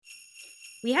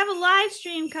We have a live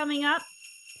stream coming up.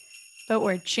 But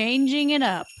we're changing it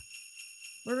up.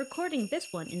 We're recording this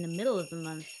one in the middle of the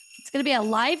month. It's going to be a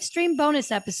live stream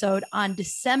bonus episode on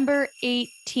December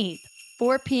 18th,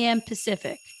 4 p.m.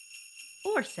 Pacific.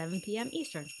 Or 7 p.m.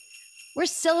 Eastern. We're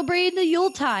celebrating the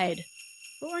Yuletide.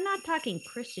 But we're not talking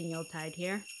Christian Yuletide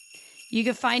here. You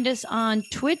can find us on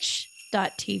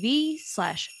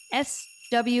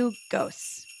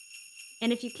twitch.tv/swghosts.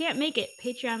 And if you can't make it,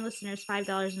 Patreon listeners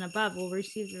 $5 and above will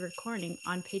receive the recording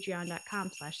on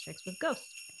patreon.com/sexwithghosts.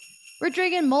 We're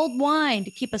drinking mulled wine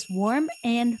to keep us warm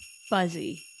and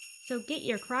fuzzy. So get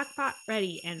your crock pot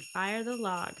ready and fire the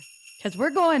log. Because we're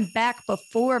going back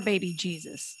before baby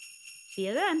Jesus. See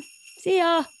you then. See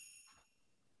ya.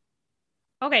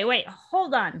 Okay, wait,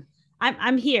 hold on.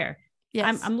 I'm here.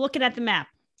 Yes. I'm looking at the map.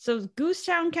 So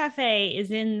Goosetown Cafe is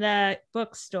in the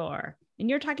bookstore. And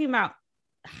you're talking about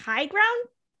High Ground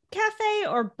Cafe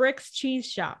or Brick's Cheese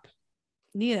Shop?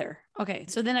 Neither. Okay,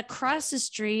 so then across the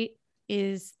street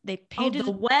is they painted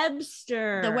the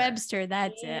Webster. The Webster,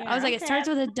 that's it. I was like, it starts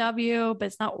with a W, but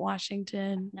it's not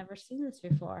Washington. Never seen this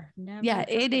before. Yeah,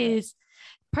 it is.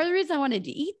 Part of the reason I wanted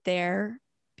to eat there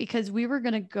because we were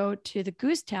going to go to the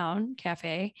Goosetown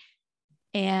Cafe,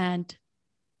 and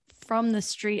from the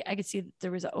street, I could see that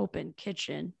there was an open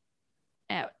kitchen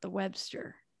at the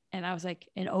Webster. And I was like,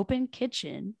 an open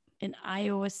kitchen in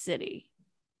Iowa City.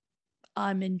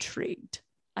 I'm intrigued.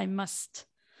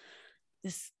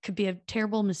 This could be a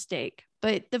terrible mistake,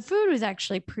 but the food was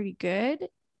actually pretty good.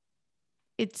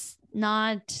 It's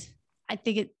not, I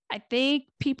think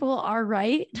people are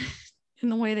right in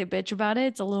the way they bitch about it.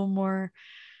 It's a little more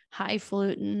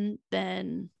highfalutin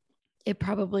than it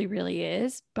probably really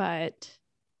is. But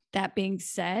that being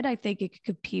said, I think it could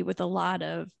compete with a lot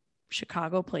of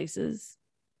Chicago places.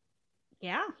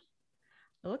 Yeah,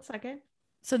 it looks like it.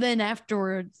 So then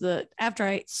afterwards, after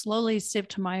I slowly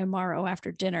sipped my Amaro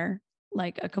after dinner,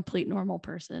 like a complete normal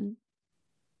person,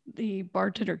 the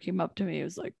bartender came up to me. He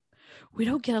was like, "We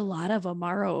don't get a lot of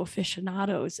Amaro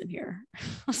aficionados in here." I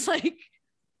was like,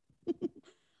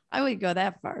 I wouldn't go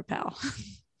that far, pal.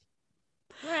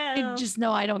 Well, I just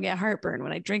know I don't get heartburn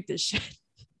when I drink this shit.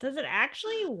 Does it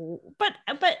actually? But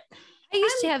I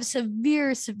used to have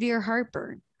severe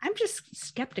heartburn. I'm just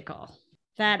skeptical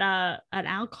that an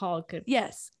alcohol could.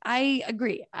 Yes, I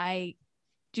agree. I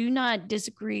do not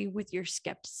disagree with your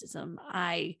skepticism.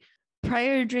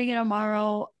 Prior to drinking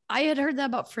Amaro, I had heard that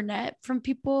about Fernet from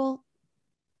people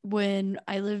when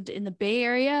I lived in the Bay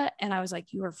Area, and I was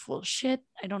like, "You are full of shit.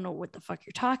 I don't know what the fuck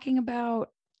you're talking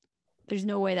about. There's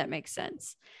no way that makes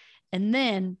sense." And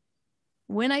then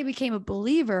when I became a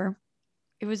believer,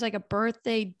 it was like a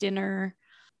birthday dinner,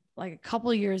 like a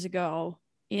couple years ago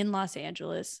in Los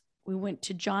Angeles. We went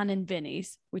to John and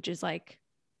Vinny's, which is like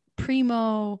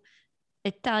primo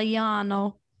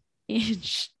Italiano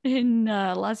in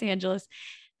Los Angeles.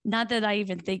 Not that I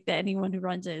even think that anyone who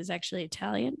runs it is actually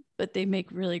Italian, but they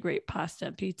make really great pasta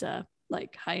and pizza,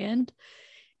 like high end.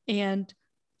 And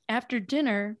after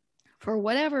dinner, for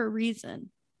whatever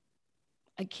reason,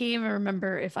 I can't even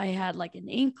remember if I had like an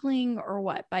inkling or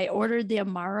what, but I ordered the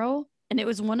Amaro, and it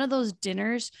was one of those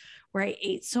dinners where I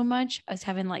ate so much, I was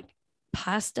having like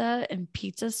pasta and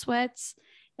pizza sweats,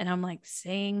 and I'm like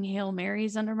saying Hail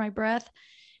Marys under my breath.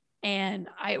 And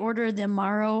I ordered the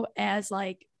Amaro as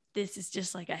like, this is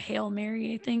just like a Hail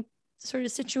Mary, I think, sort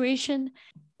of situation.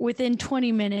 Within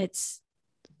 20 minutes,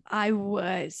 I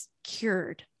was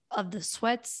cured of the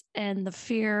sweats and the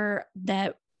fear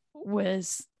that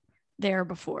was there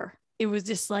before. It was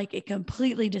just like it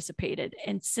completely dissipated.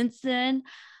 And since then,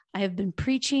 I have been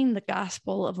preaching the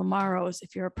gospel of Amaros.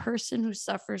 If you're a person who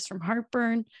suffers from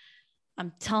heartburn,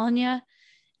 I'm telling you,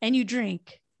 and you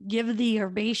drink, give the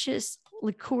herbaceous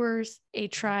liqueurs a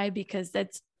try, because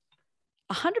that's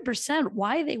 100%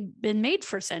 why they've been made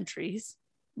for centuries,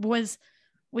 was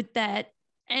with that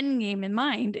end game in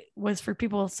mind, was for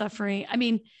people suffering. I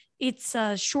mean, it's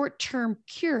a short-term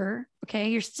cure. Okay.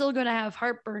 You're still going to have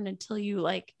heartburn until you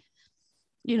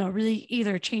really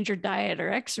either change your diet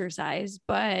or exercise,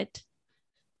 but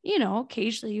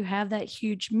occasionally you have that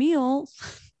huge meal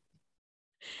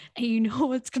and you know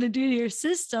what's going to do to your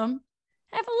system.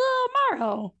 Have a little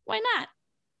Amaro. Why not?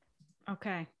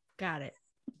 Okay. Got it.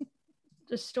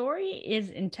 The story is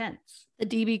intense. The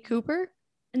DB Cooper?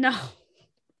 No.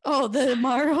 Oh, the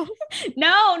Amaro?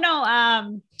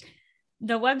 No.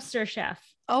 The Webster chef.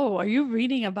 Oh, are you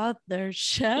reading about their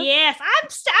chef? Yes, I'm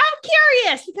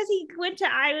curious because he went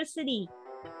to Iowa City.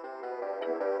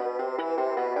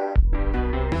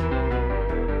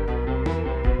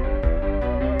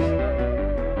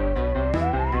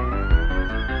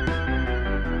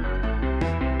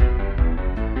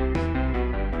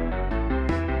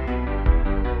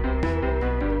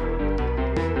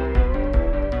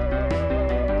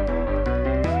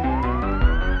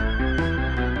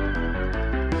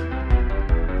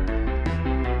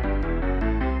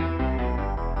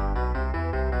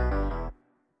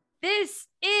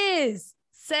 is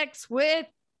Sex with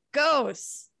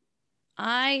Ghosts.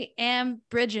 I am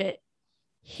Bridget,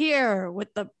 here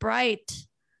with the bright,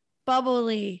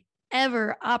 bubbly,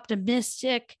 ever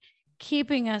optimistic,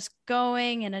 keeping us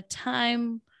going in a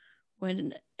time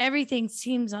when everything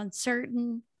seems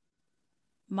uncertain,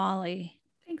 Molly.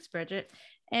 Thanks, Bridget.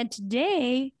 And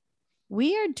today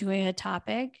we are doing a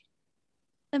topic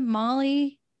that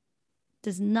Molly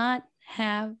does not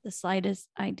have the slightest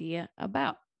idea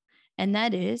about, and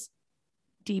that is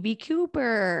DB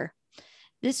Cooper.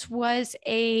 This was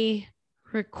a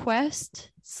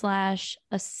request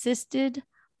 / assisted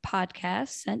podcast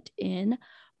sent in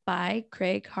by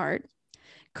Craig Hart.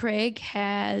 Craig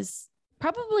has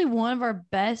probably one of our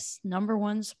best number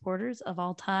one supporters of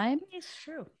all time. It's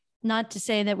true. Not to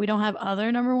say that we don't have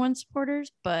other number one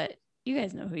supporters, but you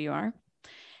guys know who you are.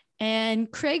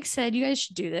 And Craig said, you guys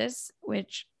should do this,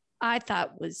 which I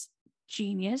thought was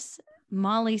genius.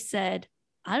 Molly said,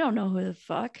 I don't know who the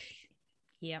fuck.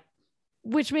 Yep.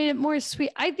 Which made it more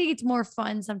sweet. I think it's more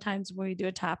fun sometimes when we do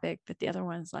a topic that the other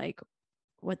one's like,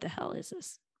 what the hell is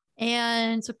this?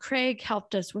 And so Craig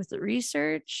helped us with the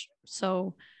research.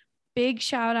 So big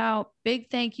shout out, big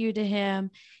thank you to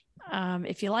him.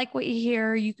 If you like what you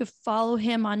hear, you could follow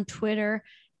him on Twitter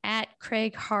at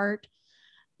Craig Hart.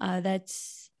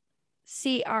 That's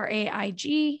CraigHard,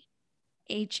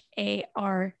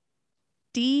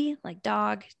 like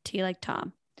dog, T like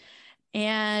Tom.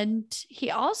 And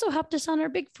he also helped us on our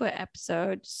Bigfoot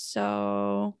episode.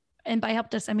 So, and by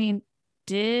helped us, I mean,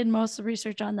 did most of the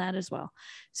research on that as well.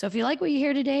 So if you like what you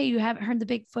hear today, you haven't heard the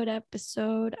Bigfoot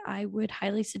episode, I would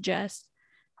highly suggest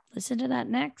listen to that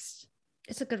next.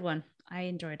 It's a good one. I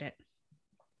enjoyed it.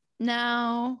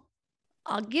 Now,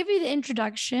 I'll give you the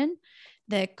introduction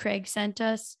that Craig sent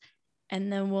us,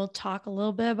 and then we'll talk a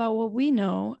little bit about what we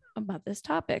know about this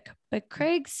topic. But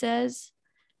Craig says,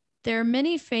 there are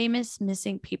many famous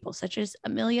missing people, such as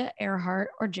Amelia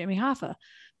Earhart or Jimmy Hoffa,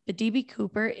 but DB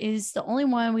Cooper is the only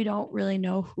one we don't really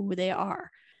know who they are.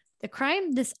 The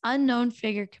crime this unknown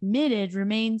figure committed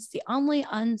remains the only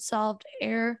unsolved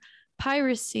air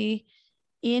piracy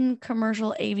in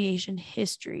commercial aviation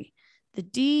history. The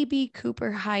DB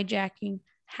Cooper hijacking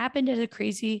happened at a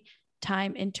crazy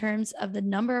time in terms of the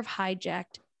number of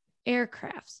hijacked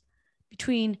aircrafts.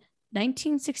 Between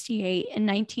 1968 and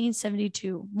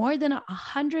 1972, more than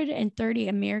 130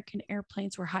 American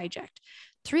airplanes were hijacked,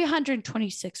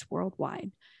 326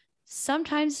 worldwide.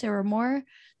 Sometimes there were more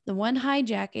than one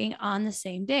hijacking on the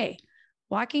same day.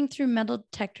 Walking through metal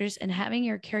detectors and having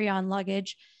your carry-on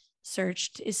luggage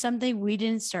searched is something we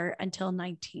didn't start until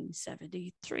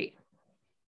 1973.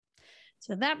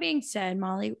 So that being said,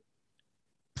 Molly,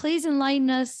 please enlighten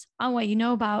us on what you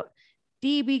know about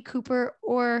DB Cooper,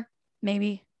 or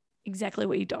maybe exactly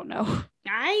what you don't know.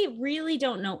 I really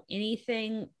don't know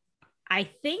anything. I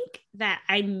think that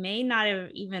I may not have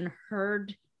even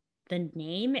heard the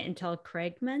name until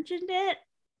Craig mentioned it.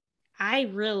 I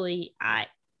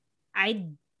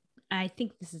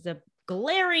think this is a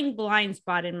glaring blind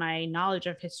spot in my knowledge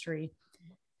of history.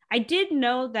 I did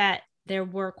know that there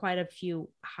were quite a few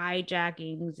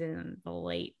hijackings in the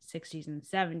late 60s and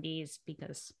 70s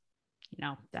because,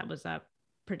 that was a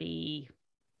pretty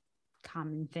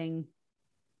common thing.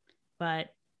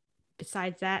 But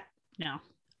besides that, no.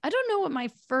 I don't know what my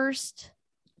first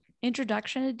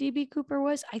introduction to DB Cooper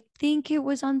was. I think it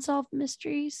was Unsolved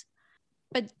Mysteries,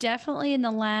 but definitely in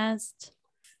the last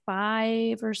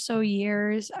 5 or so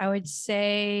years, I would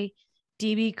say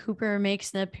DB Cooper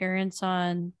makes an appearance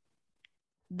on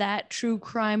that true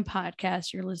crime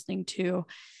podcast you're listening to.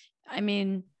 I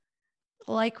mean,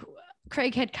 like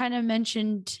Craig had kind of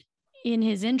mentioned in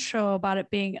his intro about it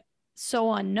being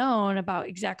so unknown about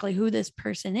exactly who this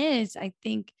person is, I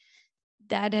think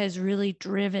that has really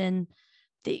driven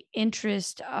the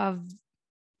interest of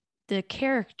the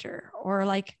character, or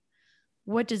like,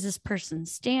 what does this person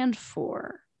stand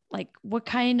for? Like, what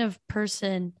kind of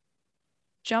person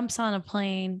jumps on a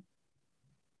plane,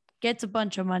 gets a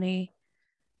bunch of money,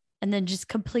 and then just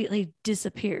completely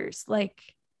disappears?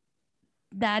 Like,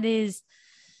 that is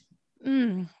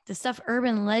the stuff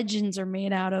urban legends are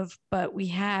made out of, but we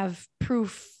have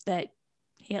proof that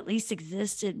he at least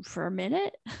existed for a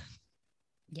minute.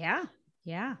 Yeah.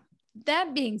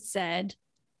 That being said,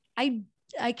 I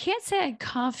can't say I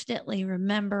confidently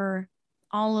remember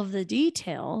all of the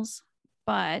details,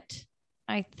 but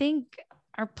I think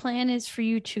our plan is for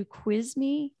you to quiz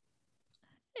me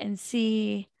and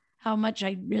see how much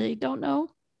I really don't know.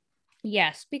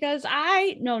 Yes, because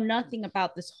I know nothing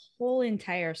about this whole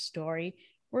entire story.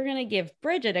 We're going to give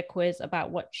Bridget a quiz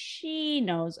about what she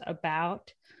knows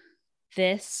about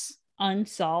this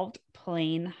unsolved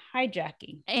plane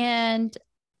hijacking. And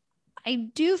I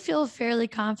do feel fairly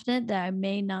confident that I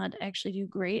may not actually do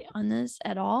great on this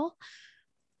at all,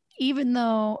 even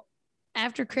though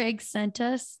after Craig sent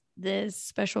us this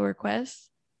special request,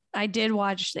 I did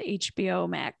watch the HBO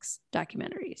Max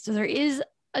documentary. So there is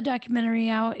a documentary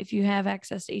out if you have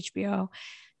access to HBO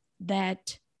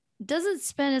that doesn't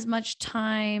spend as much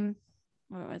time,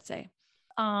 what would I say,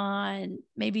 on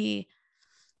maybe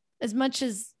as much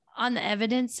as on the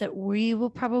evidence that we will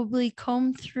probably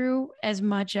comb through as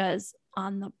much as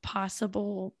on the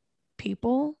possible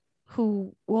people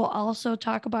who will also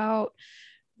talk about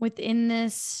within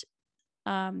this.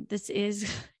 This is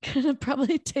going to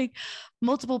probably take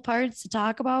multiple parts to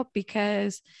talk about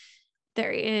because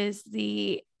there is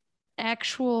the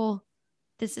actual,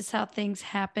 this is how things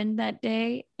happened that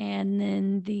day. And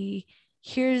then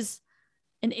here's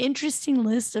an interesting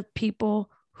list of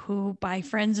people who by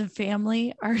friends and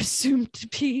family are assumed to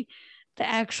be the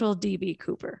actual DB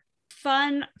Cooper.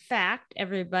 Fun fact,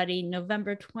 everybody,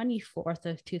 November 24th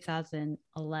of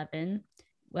 2011.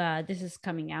 This is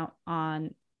coming out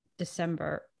on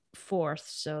December 4th.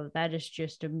 So that is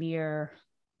just a mere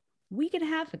week and a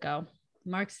half ago.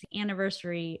 Marks the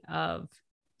anniversary of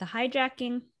the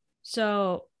hijacking.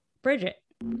 So, Bridget,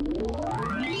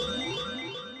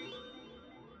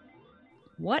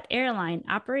 what airline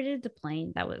operated the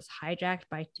plane that was hijacked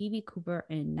by DB Cooper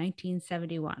in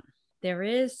 1971? There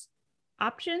is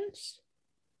options,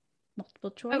 multiple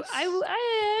choice.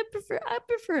 I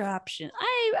prefer option.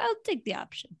 I'll take the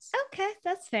options. Okay,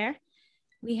 that's fair.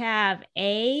 We have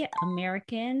A,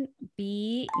 American,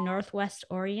 B, Northwest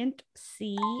Orient,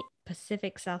 C,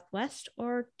 Pacific Southwest,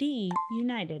 or D,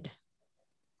 United.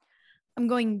 I'm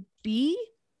going B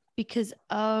because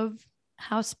of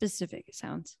how specific it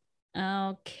sounds.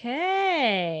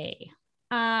 Okay.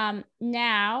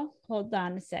 Now hold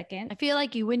on a second. I feel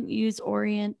like you wouldn't use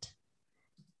Orient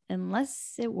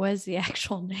unless it was the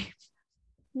actual name.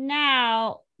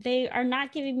 Now they are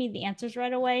not giving me the answers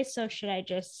right away, so should I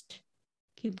just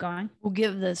keep going? We'll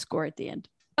give the score at the end.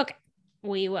 Okay,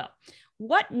 we will.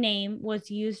 What name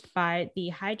was used by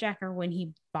the hijacker when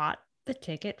he bought the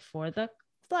ticket for the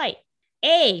flight?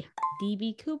 A,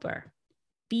 DB Cooper.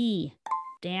 B,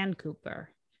 Dan Cooper.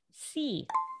 C,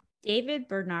 David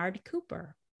Bernard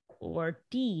Cooper. Or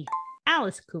D,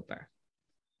 Alice Cooper.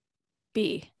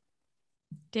 B,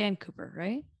 Dan Cooper,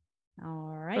 right?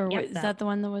 All right. Or is that the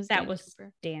one that was Dan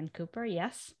Cooper? Dan Cooper,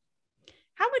 yes.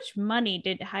 How much money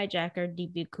did hijacker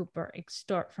DB Cooper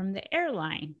extort from the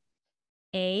airline?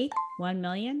 A, 1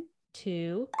 million.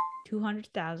 2,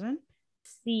 200,000.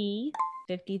 C,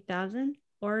 50,000.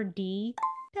 Or D,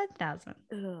 10,000.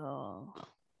 Oh,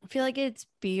 I feel like it's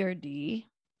B or D.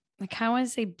 I kind of want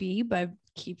to say B, but I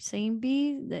keep saying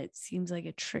B. That seems like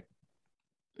a trick.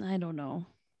 I don't know.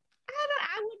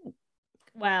 I wouldn't.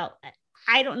 Well,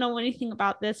 I don't know anything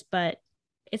about this, but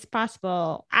it's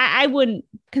possible. I wouldn't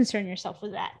concern yourself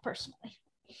with that personally.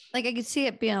 Like I could see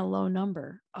it being a low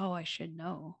number. Oh, I should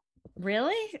know.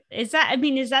 Really? Is that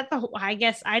the I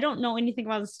guess I don't know anything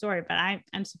about the story, but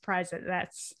I'm surprised that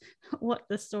that's what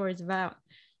the story is about.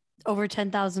 Over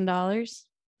 $10,000,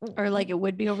 or like it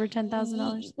would be over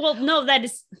 $10,000. Well, no, that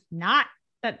is not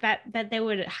that they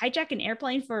would hijack an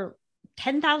airplane for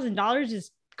 $10,000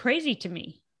 is crazy to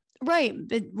me. Right,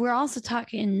 but we're also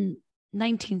talking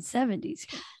 1970s.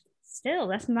 Still,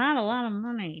 that's not a lot of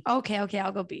money. Okay,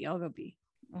 I'll go B.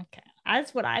 Okay,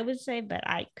 that's what I would say, but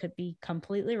I could be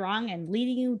completely wrong and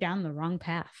leading you down the wrong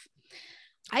path.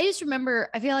 I just remember,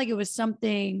 I feel like it was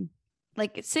something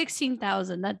like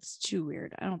 16,000. That's too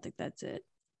weird. I don't think that's it.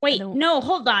 Wait, no,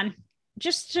 hold on.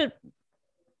 Just to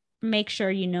make sure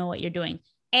you know what you're doing.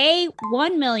 A,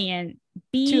 1 million.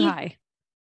 B, too high.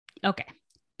 Okay.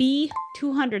 B,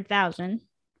 200,000.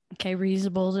 Okay,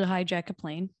 reasonable to hijack a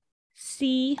plane.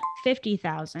 C,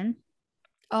 50,000.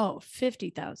 Oh,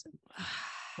 50,000.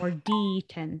 Or D,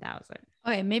 10,000.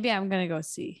 Okay, maybe I'm gonna go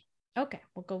C. Okay,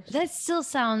 we'll go. That still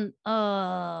sound.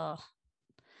 Now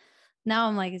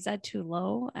I'm like, is that too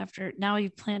low? After now you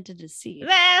planted a C.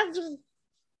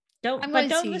 Don't. I'm going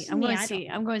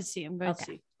to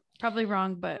C. Probably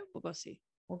wrong, but we'll go C.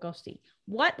 We'll go see.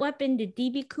 What weapon did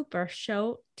DB Cooper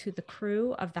show to the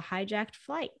crew of the hijacked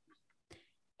flight?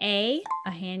 A,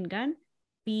 a handgun.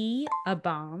 B, a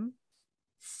bomb.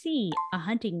 C, a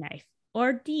hunting knife.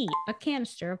 Or D, a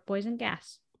canister of poison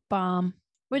gas. Bomb,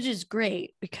 which is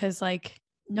great because like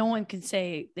no one can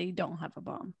say they don't have a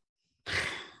bomb.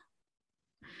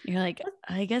 You're like,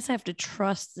 I guess I have to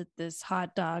trust that this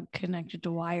hot dog connected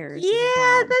to wires.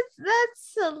 Yeah,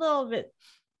 that's a little bit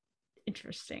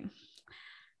interesting.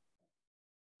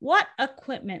 What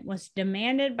equipment was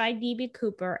demanded by DB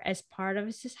Cooper as part of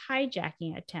his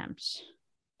hijacking attempt?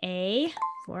 A,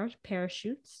 4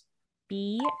 parachutes.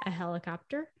 B, a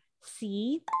helicopter.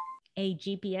 C, a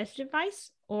GPS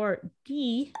device. Or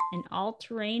D, an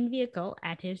all-terrain vehicle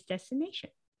at his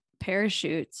destination.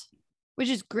 Parachutes, which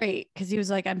is great because he was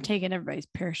like, I'm taking everybody's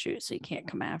parachute so you can't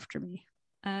come after me.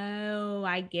 Oh,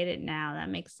 I get it now. That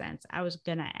makes sense. I was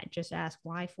going to just ask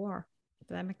why 4.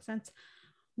 Does that make sense?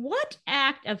 What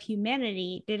act of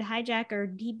humanity did hijacker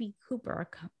DB Cooper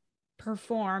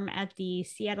perform at the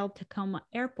Seattle Tacoma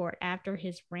airport after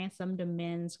his ransom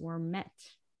demands were met?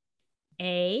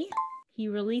 A, he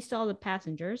released all the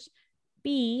passengers.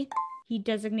 B, he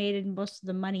designated most of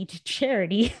the money to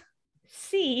charity.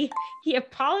 C, he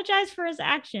apologized for his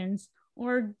actions.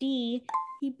 Or D,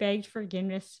 he begged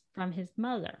forgiveness from his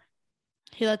mother.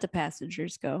 He let the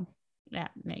passengers go.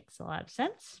 That makes a lot of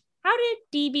sense. How did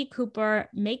DB Cooper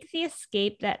make the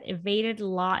escape that evaded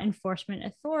law enforcement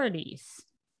authorities?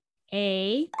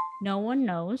 A, no one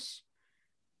knows.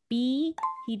 B,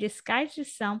 he disguised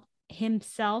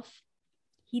himself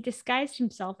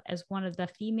as one of the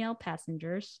female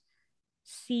passengers.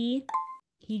 C,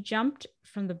 he jumped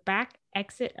from the back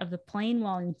exit of the plane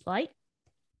while in flight.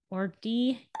 Or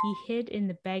D, he hid in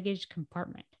the baggage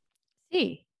compartment.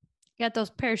 C, you got those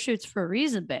parachutes for a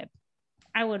reason, babe.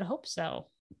 I would hope so.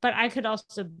 But I could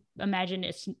also imagine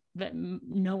it's that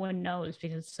no one knows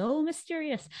because it's so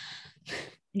mysterious.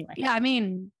 Anyway. Yeah, I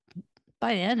mean,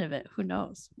 by the end of it, who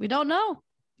knows? We don't know.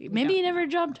 Maybe he never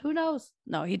jumped. Who knows?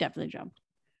 No, he definitely jumped.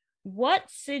 What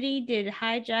city did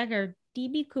hijacker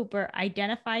DB Cooper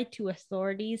identify to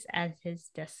authorities as his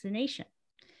destination?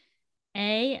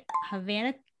 A,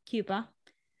 Havana, Cuba.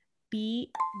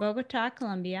 B, Bogota,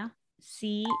 Colombia.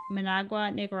 C, Managua,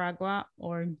 Nicaragua.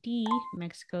 Or D,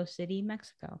 Mexico City,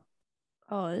 Mexico.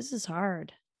 Oh, this is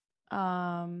hard.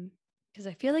 Because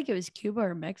I feel like it was Cuba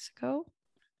or Mexico.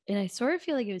 And I sort of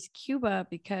feel like it was Cuba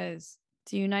because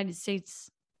the United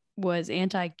States was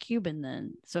anti-Cuban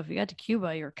then. So if you got to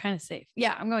Cuba, you're kind of safe.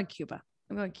 Yeah, I'm going Cuba.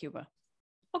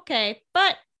 Okay,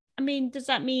 but I mean, does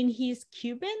that mean he's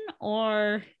Cuban?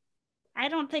 Or I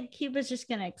don't think Cuba's just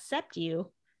going to accept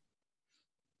you.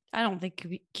 I don't think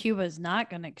Cuba's not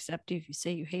going to accept you if you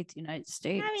say you hate the United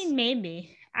States. I mean,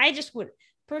 maybe. I just would,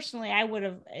 personally, I would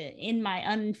have, in my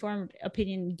uninformed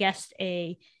opinion, guessed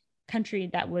a country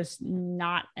that was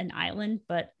not an island,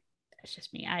 but that's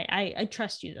just me. I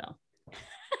trust you, though.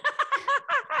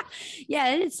 Yeah,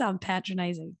 it didn't sound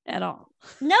patronizing at all.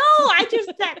 No, I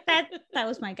just, that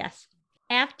was my guess.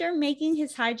 After making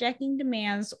his hijacking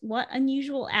demands, what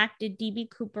unusual act did DB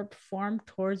Cooper perform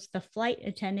towards the flight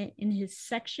attendant in his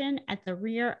section at the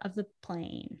rear of the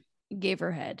plane? Gave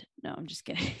her head. No, I'm just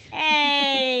kidding.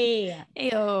 Hey!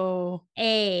 Ayo.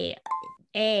 A,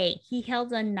 he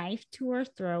held a knife to her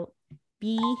throat.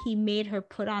 B, he made her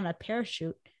put on a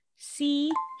parachute.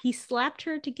 C, he slapped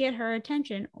her to get her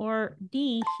attention. Or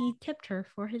D, he tipped her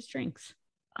for his drinks.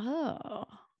 Oh,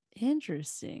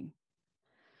 interesting.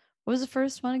 What was the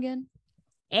first one again?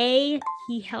 A,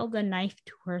 he held a knife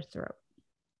to her throat.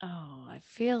 Oh, I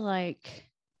feel like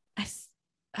this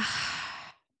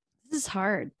is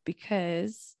hard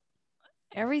because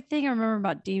everything I remember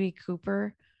about DB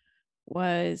Cooper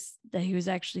was that he was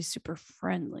actually super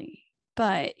friendly,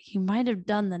 but he might have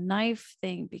done the knife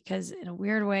thing because in a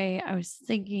weird way, I was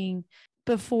thinking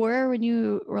before when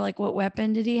you were like, what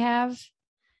weapon did he have?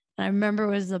 And I remember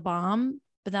it was the bomb,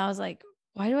 but then I was like,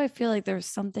 why do I feel like there's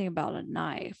something about a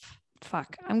knife?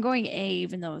 Fuck, I'm going A,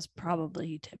 even though it's probably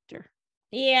he tipped her.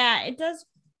 Yeah, it does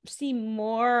seem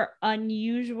more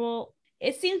unusual.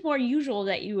 It seems more usual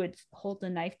that you would hold a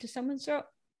knife to someone's throat,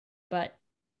 but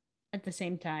at the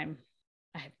same time,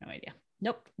 I have no idea.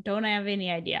 Nope, don't have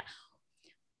any idea.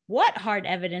 What hard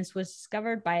evidence was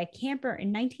discovered by a camper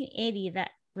in 1980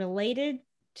 that related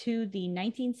to the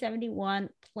 1971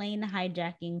 plane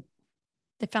hijacking?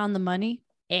 They found the money.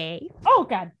 Oh,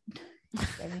 God.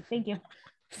 Thank you.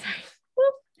 Sorry.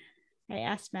 Whoop. I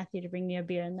asked Matthew to bring me a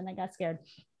beer and then I got scared.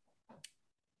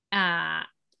 A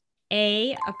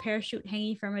parachute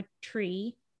hanging from a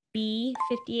tree. B,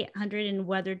 5,800 in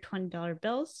weathered $20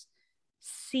 bills.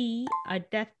 C, a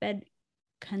deathbed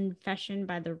confession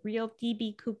by the real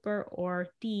DB Cooper. Or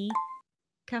D,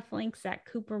 cufflinks that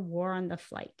Cooper wore on the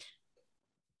flight.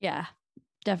 Yeah,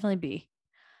 definitely B.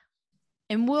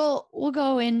 And we'll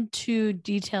go into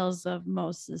details of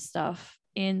most of the stuff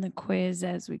in the quiz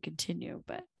as we continue,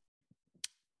 but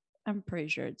I'm pretty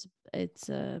sure it's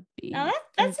a B. Now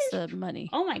that's the money.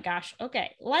 Oh my gosh.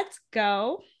 Okay, let's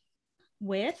go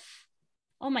with.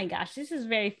 Oh my gosh, this is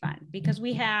very fun because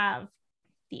we have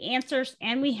the answers,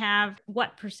 and we have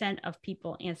what percent of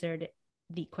people answered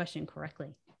the question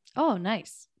correctly. Oh,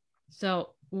 nice. So,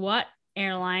 what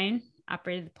airline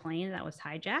operated the plane that was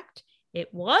hijacked?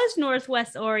 It was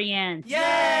Northwest Orient.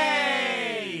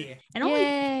 Yay! And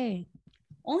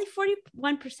only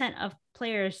 41% of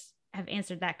players have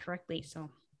answered that correctly. So,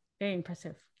 very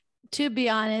impressive. To be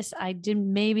honest, I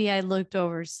looked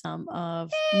over some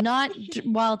of, not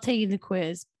while taking the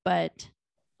quiz, but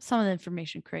some of the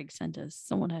information Craig sent us.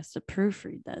 Someone has to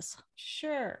proofread this.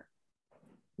 Sure.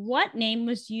 What name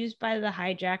was used by the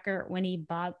hijacker when he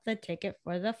bought the ticket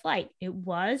for the flight? It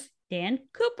was Dan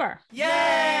Cooper.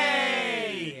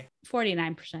 Yay!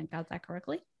 49% got that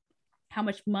correctly. How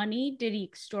much money did he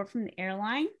extort from the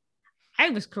airline?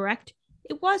 I was correct.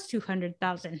 It was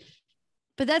 $200,000.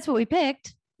 But that's what we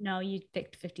picked. No, you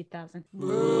picked 50,000.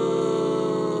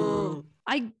 Boo!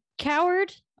 I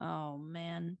cowered. Oh,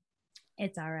 man.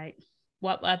 It's all right.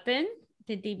 What weapon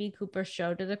did DB Cooper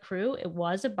show to the crew? It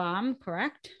was a bomb,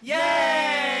 correct?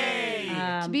 Yay!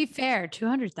 To be fair,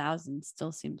 200,000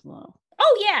 still seems low.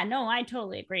 Oh yeah, no, I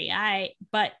totally agree.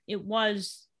 But it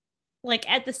was like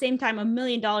at the same time, $1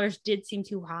 million did seem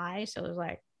too high. So it was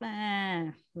like,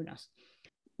 who knows?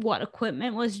 What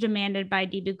equipment was demanded by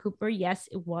DB Cooper? Yes,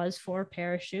 it was 4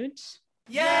 parachutes.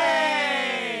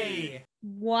 Yay!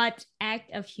 What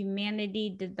act of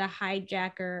humanity did the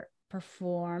hijacker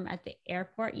perform at the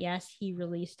airport? Yes, he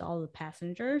released all the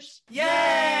passengers.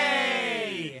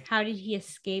 Yay! How did he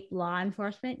escape law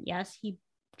enforcement? Yes, he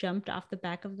jumped off the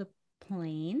back of the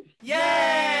plane.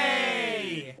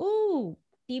 Yay! Ooh,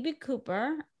 DB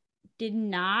Cooper did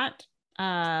not.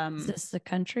 Is this the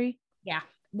country? Yeah.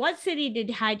 What city did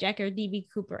hijacker DB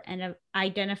Cooper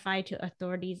identify to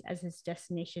authorities as his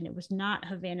destination? It was not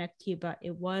Havana, Cuba.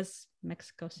 It was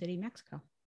Mexico City, Mexico.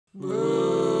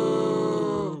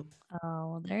 Boo! Oh,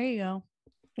 well, there you go.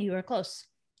 You were close.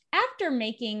 After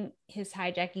making his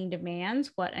hijacking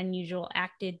demands, what unusual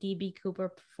act did DB Cooper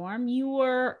perform?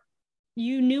 You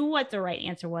knew what the right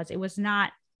answer was. It was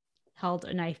not held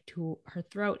a knife to her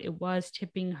throat. It was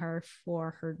tipping her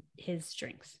for his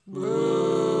drinks.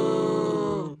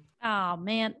 Boo! Oh,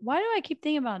 man. Why do I keep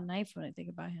thinking about a knife when I think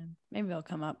about him? Maybe it'll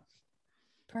come up.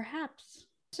 Perhaps.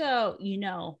 So,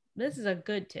 this is a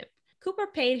good tip. Cooper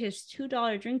paid his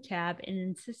 $2 drink tab and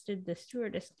insisted the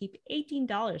stewardess keep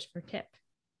 $18 for tip.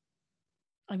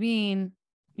 I mean,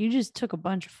 you just took a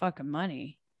bunch of fucking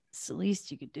money. It's the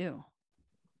least you could do.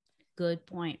 Good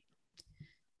point.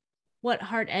 What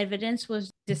hard evidence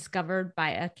was discovered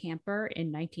by a camper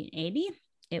in 1980?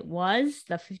 It was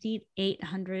the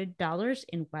 $5,800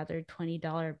 in weathered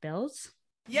 $20 bills.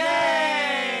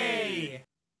 Yay!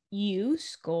 You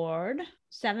scored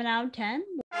 7 out of 10,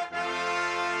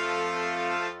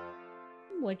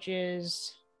 which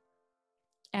is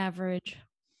average.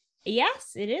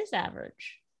 Yes, it is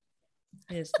average.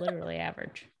 It is literally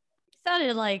average.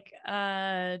 Sounded like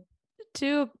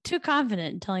too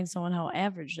confident in telling someone how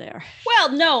average they are.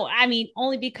 Well, no, I mean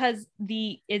only because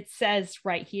it says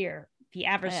right here the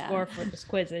average score for this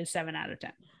quiz is 7 out of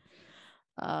 10.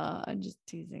 I'm just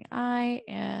teasing. I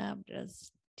am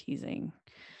just teasing.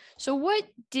 So what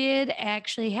did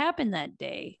actually happen that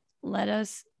day? Let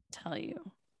us tell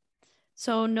you.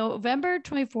 So November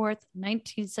 24th,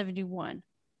 1971.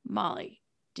 Molly,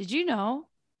 did you know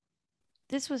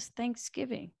this was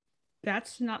Thanksgiving?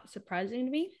 That's not surprising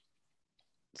to me.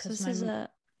 So this is a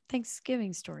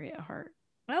Thanksgiving story at heart.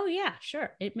 Oh yeah,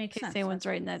 sure. It makes sense. Anyone's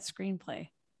writing that screenplay.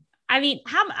 I mean,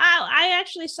 I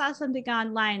actually saw something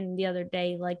online the other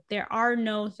day. Like, there are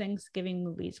no Thanksgiving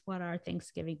movies. What are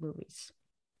Thanksgiving movies?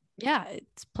 Yeah,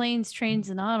 it's planes, trains,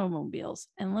 and automobiles.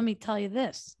 And let me tell you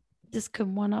this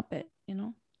could one up it,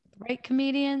 The right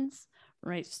comedians,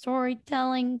 right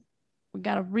storytelling. We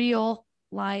got a real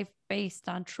life based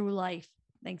on true life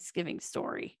Thanksgiving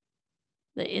story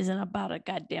that isn't about a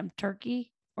goddamn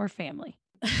turkey or family.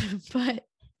 But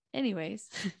anyways,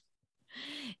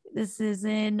 this is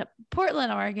in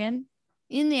Portland, Oregon.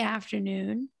 In the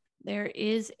afternoon, there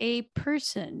is a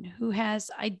person who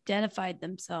has identified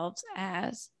themselves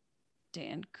as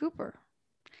Dan Cooper.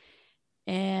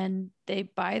 And they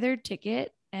buy their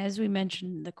ticket, as we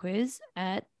mentioned in the quiz,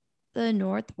 at the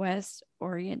Northwest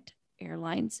Orient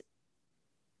Airlines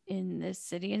in this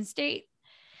city and state.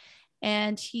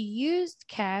 And he used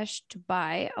cash to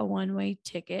buy a one-way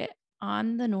ticket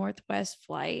on the Northwest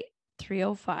Flight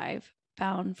 305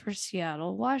 bound for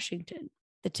Seattle, Washington.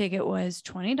 The ticket was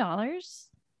 $20.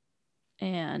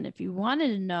 And if you wanted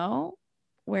to know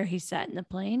where he sat in the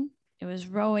plane, it was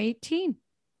row 18,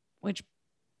 which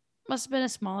must have been a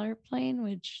smaller plane,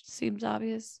 which seems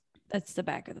obvious. That's the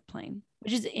back of the plane,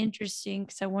 which is interesting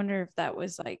because I wonder if that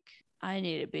was like I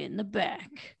need to be in the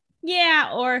back.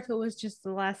 Yeah, or if it was just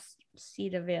the last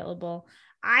seat available.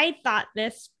 I thought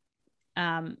this,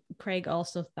 Craig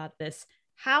also thought this.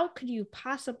 How could you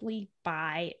possibly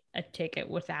buy a ticket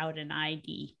without an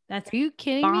ID? That's Are you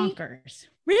kidding me? bonkers.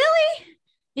 Really?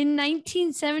 In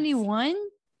 1971,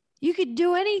 you could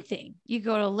do anything. You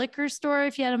go to a liquor store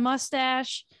if you had a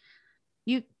mustache.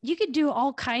 You could do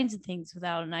all kinds of things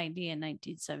without an ID in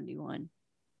 1971.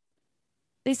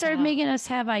 They started Wow. making us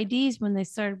have IDs when they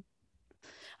started,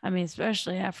 I mean,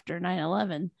 especially after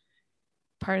 9/11,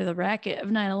 part of the racket of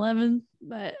 9/11.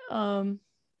 But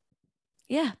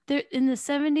yeah, in the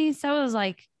 70s, that was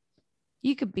like,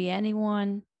 you could be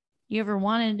anyone you ever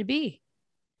wanted to be.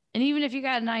 And even if you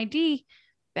got an ID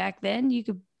back then, you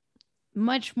could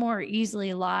much more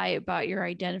easily lie about your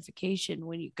identification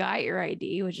when you got your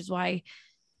ID, which is why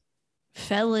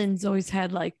felons always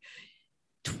had like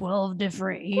 12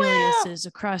 different aliases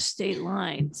across state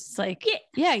lines. It's like,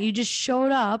 yeah, you just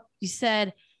showed up. You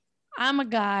said, I'm a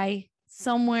guy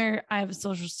somewhere. I have a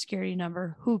social security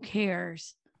number. Who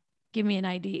cares? Give me an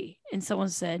ID. And someone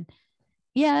said,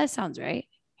 yeah, that sounds right.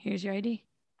 Here's your ID.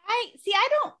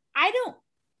 I don't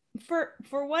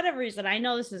for whatever reason, I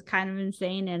know this is kind of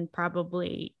insane and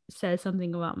probably says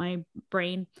something about my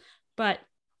brain, but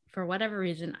for whatever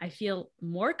reason, I feel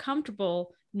more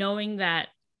comfortable knowing that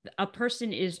a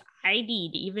person is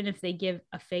ID'd, even if they give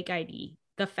a fake ID.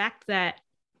 The fact that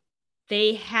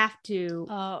they have to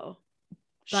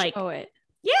like show it.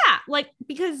 Yeah, like,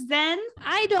 because then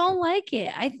I don't like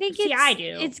it. I think I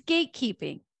do. It's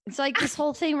gatekeeping. It's like this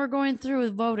whole thing we're going through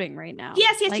with voting right now.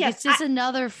 Yes. It's just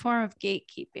another form of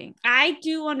gatekeeping. I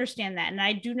do understand that, and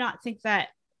I do not think that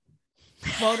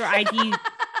voter ID.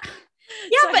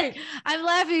 Yeah, Sorry, but I'm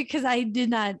laughing because I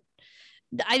did not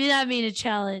mean to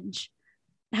challenge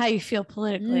how you feel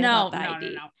politically about the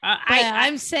ID. No.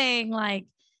 I'm saying, like,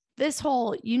 this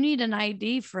whole, you need an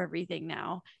ID for everything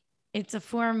now. It's a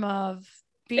form of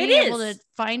being able to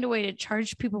find a way to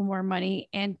charge people more money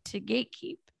and to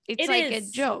gatekeep. It's like a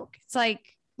joke. It's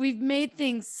like we've made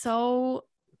things so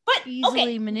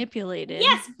easily manipulated.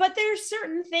 Yes, but there's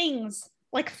certain things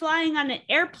like flying on an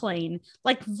airplane,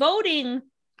 like voting,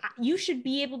 you should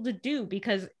be able to do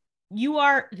because you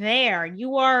are there.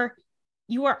 You are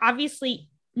obviously,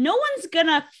 no one's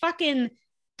gonna fucking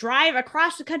drive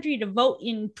across the country to vote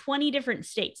in 20 different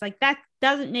states. Like, that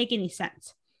doesn't make any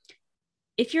sense.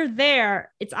 If you're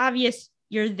there, it's obvious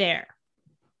you're there.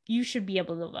 You should be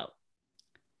able to vote.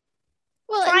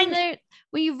 Well, and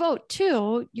when you vote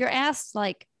too, you're asked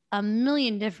like a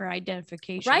million different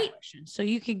identification questions. So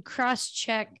you can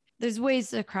cross-check. There's ways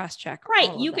to cross-check.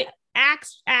 Right. You can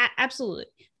absolutely.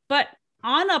 But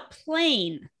on a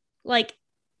plane, like,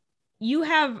 you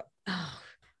have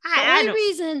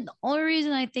the only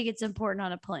reason I think it's important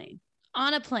on a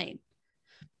plane.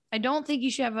 I don't think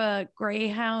you should have a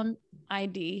Greyhound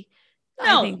ID.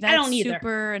 No, I think that's I don't either.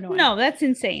 Super annoying. No, that's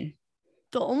insane.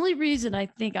 The only reason I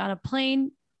think on a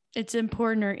plane it's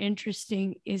important or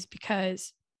interesting is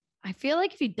because I feel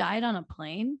like if you died on a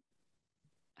plane,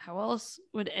 how else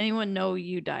would anyone know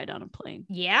you died on a plane?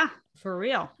 Yeah, for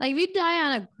real. Like, if you die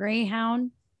on a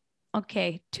Greyhound,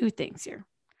 okay, two things here.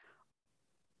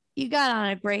 You got on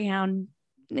a Greyhound,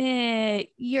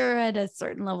 you're at a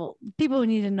certain level. People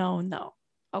need to know,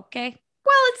 okay?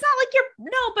 Well, it's not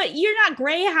like you're not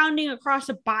greyhounding across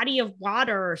a body of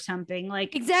water or something.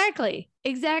 Like, Exactly.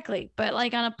 But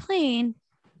like on a plane,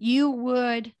 you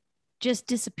would just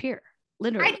disappear,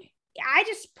 literally. I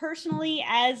just personally,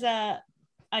 as a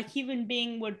human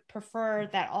being, would prefer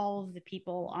that all of the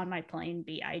people on my plane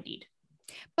be ID'd.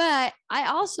 But I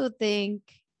also think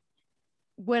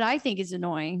what I think is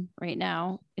annoying right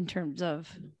now in terms of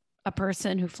a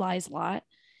person who flies a lot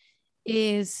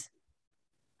is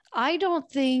I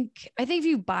think if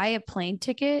you buy a plane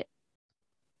ticket,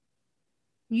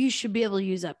 you should be able to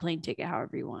use that plane ticket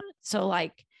however you want. So,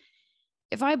 like,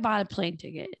 if I bought a plane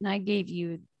ticket and I gave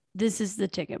you, this is the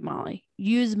ticket, Molly,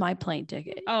 use my plane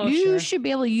ticket. Oh, you should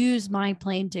be able to use my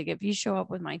plane ticket if you show up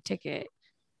with my ticket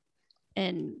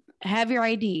and have your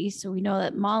ID so we know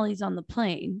that Molly's on the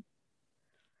plane.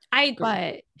 I agree.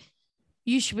 But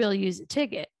you should be able to use a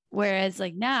ticket. Whereas,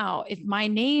 like, now, if my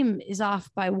name is off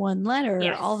by one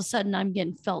letter, all of a sudden I'm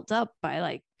getting felt up by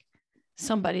like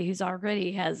somebody who's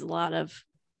already has a lot of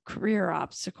career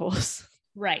obstacles.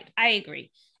 Right. I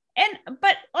agree.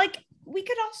 But like, we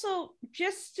could also,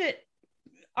 just to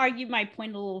argue my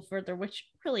point a little further, which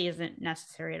really isn't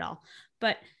necessary at all,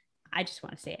 but I just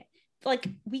want to say it. Like,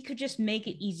 we could just make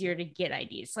it easier to get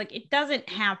IDs. Like, it doesn't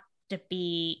have to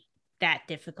be that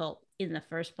difficult in the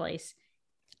first place.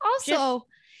 Also,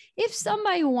 if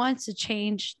somebody wants to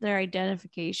change their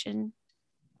identification,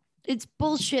 it's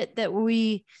bullshit that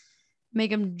we make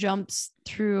them jumps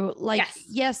through. Like,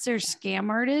 yes, they're scam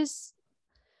artists,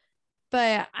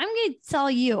 but I'm going to tell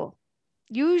you,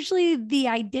 usually the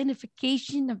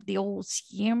identification of the old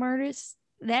scam artists,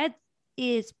 that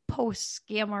is post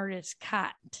scam artist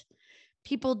caught.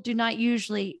 People do not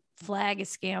usually flag a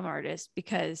scam artist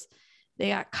because they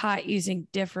got caught using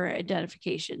different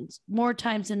identifications. More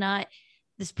times than not,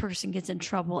 this person gets in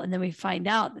trouble and then we find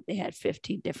out that they had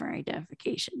 15 different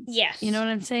identifications. Yes. You know what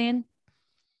I'm saying?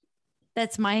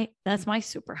 That's my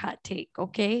super hot take.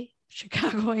 Okay.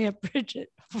 Chicago and Bridget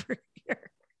over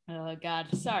here. Oh God.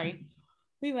 Sorry.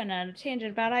 We went on a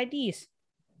tangent about IDs.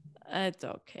 It's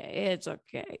okay. It's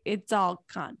okay. It's all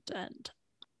content.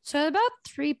 So at about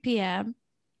 3 p.m.,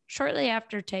 shortly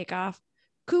after takeoff,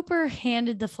 Cooper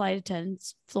handed the flight attendant,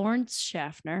 Florence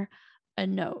Schaffner, a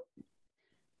note.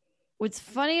 What's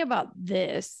funny about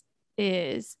this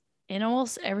is in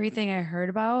almost everything I heard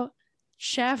about,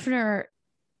 Schaffner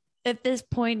at this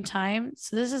point in time,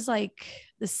 so this is like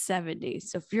the 70s.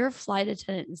 So if you're a flight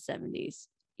attendant in the 70s,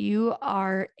 you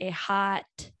are a hot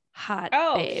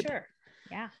babe. Sure.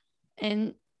 Yeah.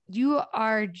 And you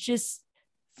are just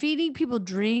feeding people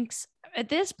drinks. At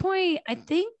this point, I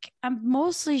think I'm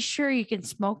mostly sure you can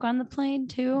smoke on the plane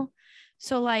too.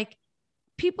 So like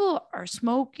people are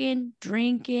smoking,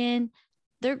 drinking,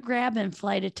 they're grabbing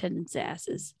flight attendants'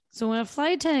 asses. So when a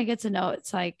flight attendant gets a note,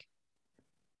 it's like,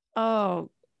 oh,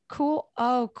 cool.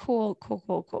 Oh,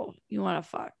 cool. You want to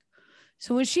fuck.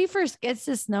 So when she first gets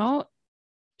this note,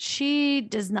 she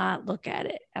does not look at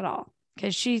it at all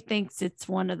because she thinks it's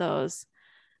one of those,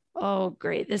 oh,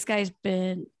 great. This guy's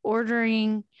been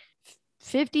ordering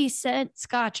 50-cent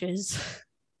scotches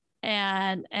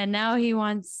and now he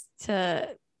wants to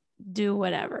do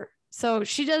whatever. So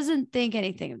she doesn't think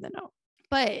anything of the note.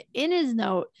 But in his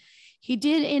note, he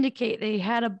did indicate that he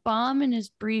had a bomb in his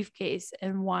briefcase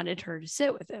and wanted her to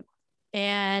sit with him.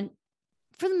 And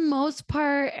for the most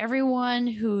part, everyone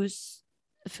who's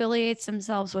affiliates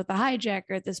themselves with a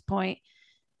hijacker at this point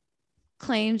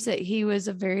claims that he was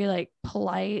a very like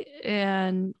polite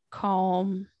and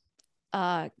calm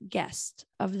guest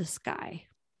of this guy.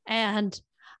 And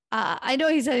I know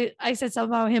I said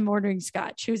something about him ordering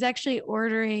scotch. He was actually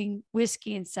ordering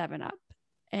whiskey and 7-Up.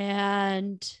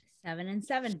 And 7 and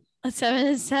 7. 7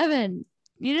 and 7.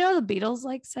 You know the Beatles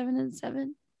like 7 and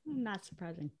 7? Not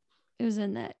surprising. It was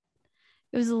in that.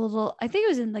 It was a little, I think it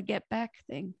was in the Get Back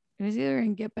thing. It was either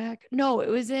in Get Back. No, it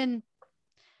was in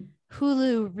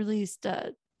Hulu released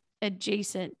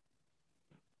adjacent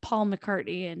Paul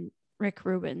McCartney and Rick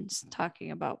Rubin's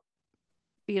talking about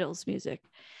Beatles music.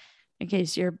 In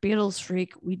case you're a Beatles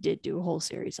freak, we did do a whole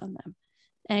series on them.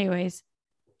 Anyways,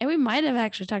 and we might have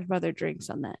actually talked about their drinks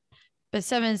on that. But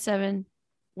 7 and 7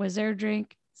 was their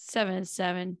drink. 7 and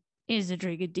 7 is the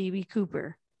drink of DB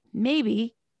Cooper.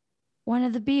 Maybe one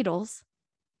of the Beatles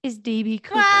is DB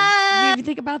Cooper. Did you even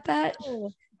think about that?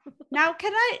 Now,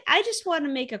 I just want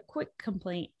to make a quick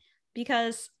complaint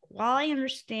because while I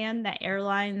understand that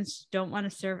airlines don't want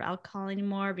to serve alcohol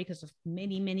anymore because of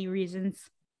many, many reasons,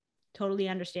 totally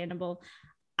understandable,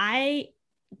 I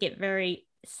get very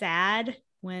sad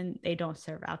when they don't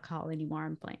serve alcohol anymore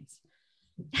on planes.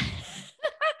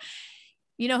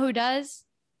 You know who does?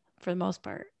 For the most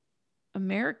part,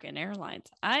 American Airlines.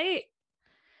 I've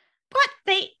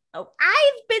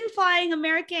been flying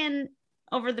American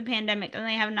over the pandemic and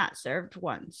they have not served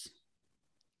once.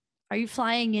 Are you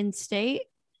flying in state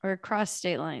or across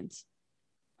state lines?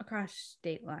 Across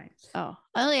state lines. Oh,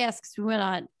 I only asked because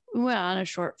we went on a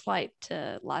short flight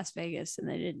to Las Vegas and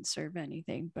they didn't serve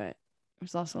anything, but it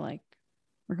was also like,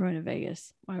 we're going to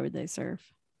Vegas. Why would they serve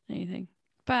anything?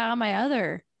 But on my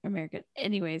other American,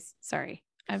 anyways, sorry.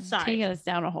 I'm taking us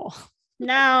down a hole. No,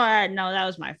 that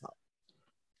was my fault.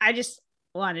 I just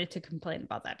wanted to complain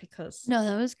about that because no,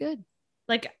 that was good.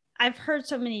 Like I've heard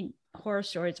so many horror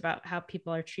stories about how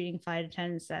people are treating flight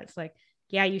attendants that's like,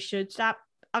 yeah, you should stop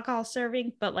alcohol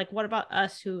serving, but like what about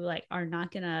us who like are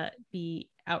not gonna be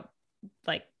out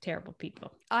like terrible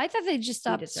people? I thought they just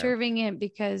stopped serving it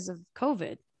because of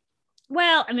COVID.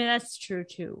 Well, I mean that's true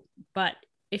too, but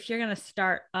if you're gonna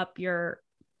start up your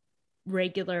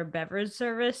regular beverage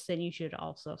service, then you should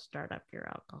also start up your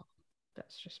alcohol.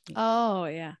 That's just me. Oh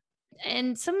yeah.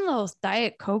 And some of those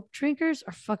Diet Coke drinkers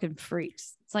are fucking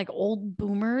freaks. It's like old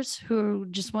boomers who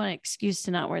just want an excuse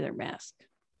to not wear their mask.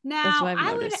 Now, that's what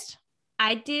I've noticed.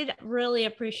 I did really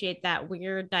appreciate that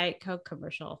weird Diet Coke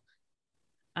commercial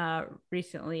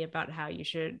recently about how you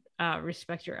should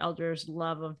respect your elders'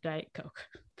 love of Diet Coke.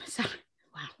 So,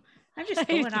 wow. I'm just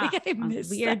going off on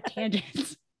weird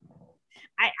tangents.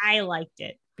 I liked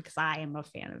it because I am a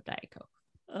fan of Diet Coke.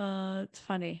 It's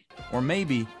funny. Or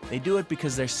maybe they do it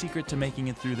because their secret to making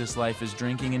it through this life is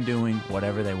drinking and doing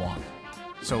whatever they want.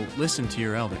 So listen to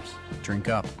your elders. Drink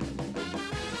up.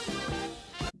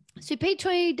 So he paid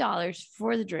 $20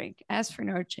 for the drink, asked for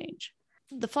no change.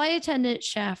 The flight attendant,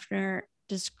 Schaffner,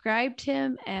 described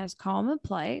him as calm and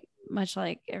polite, much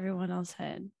like everyone else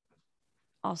had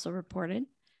also reported,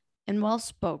 and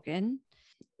well-spoken,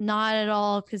 not at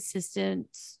all consistent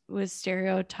with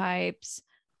stereotypes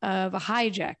of a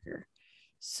hijacker.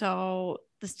 So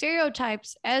the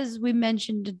stereotypes, as we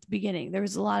mentioned at the beginning, there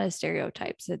was a lot of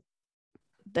stereotypes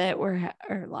that were,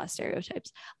 or a lot of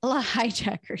stereotypes, a lot of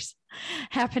hijackers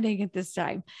happening at this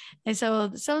time. And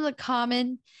so some of the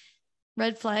common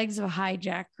red flags of a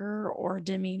hijacker or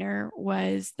demeanor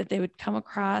was that they would come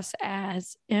across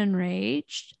as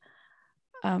enraged,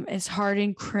 as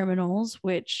hardened criminals,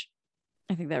 which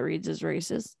I think that reads as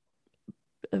racist,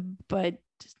 but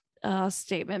a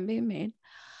statement being made.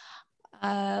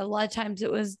 A lot of times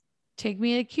it was take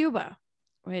me to Cuba,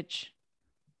 which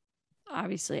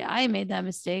obviously I made that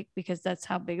mistake because that's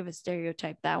how big of a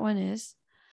stereotype that one is.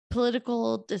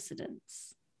 Political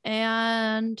dissidents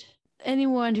and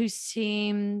anyone who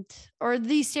seemed, or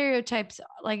these stereotypes,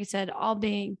 like I said, all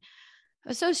being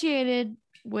associated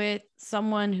with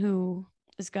someone who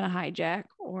is going to hijack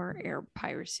or air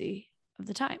piracy of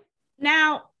the time.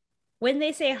 Now, when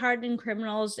they say hardened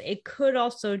criminals, it could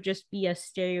also just be a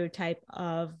stereotype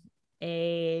of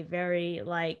a very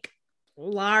like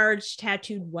large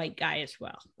tattooed white guy as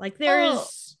well. Like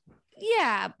there's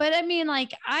yeah, but I mean,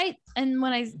 like and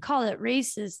when I call it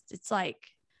racist, it's like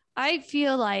I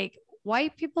feel like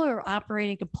white people are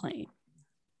operating a plane.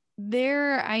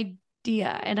 Their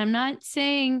idea, and I'm not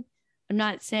saying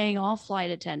all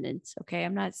flight attendants, okay?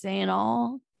 I'm not saying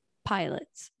all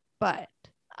pilots, but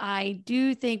I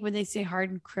do think when they say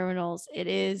hardened criminals, it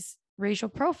is racial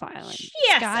profiling.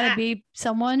 Yes, it's gotta be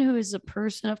someone who is a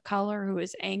person of color who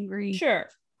is angry. Sure.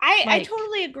 I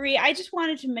totally agree. I just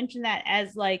wanted to mention that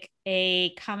as like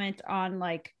a comment on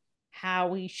like how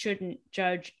we shouldn't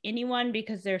judge anyone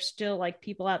because there's still like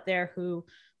people out there who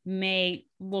may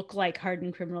look like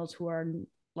hardened criminals who are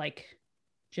like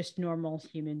just normal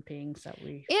human beings that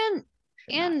we and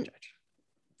not judge.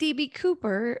 DB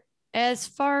Cooper, as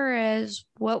far as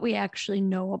what we actually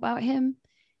know about him,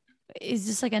 is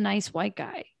just like a nice white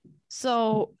guy.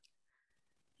 So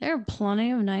there are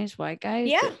plenty of nice white guys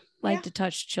that like to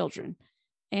touch children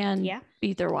and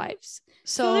beat their wives.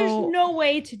 So there's no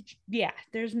way to judge. Yeah,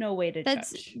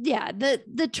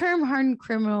 the term hardened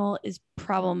criminal is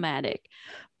problematic,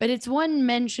 but it's one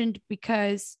mentioned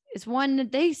because it's one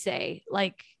that they say,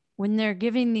 like when they're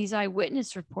giving these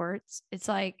eyewitness reports, it's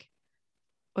like,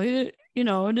 well, it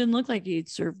didn't look like he'd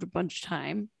served a bunch of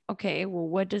time. Okay, well,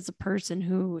 what does a person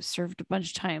who served a bunch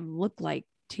of time look like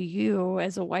to you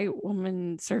as a white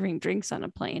woman serving drinks on a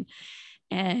plane?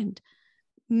 And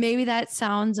maybe that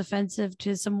sounds offensive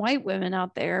to some white women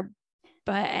out there,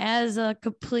 but as a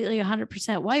completely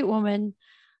 100% white woman,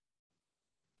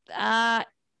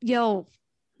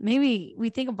 maybe we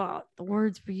think about the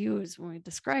words we use when we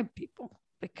describe people,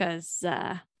 because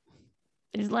there's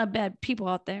a lot of bad people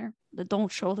out there that don't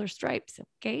show their stripes,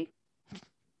 okay?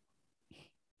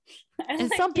 And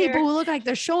some people who look like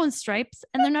they're showing stripes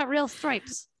and they're not real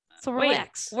stripes. So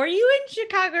relax. Were you in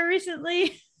Chicago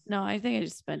recently? No, I think I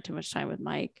just spent too much time with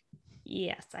Mike.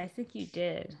 Yes, I think you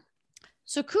did.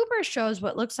 So Cooper shows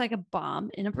what looks like a bomb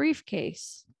in a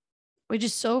briefcase, which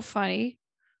is so funny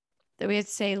that we have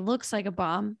to say looks like a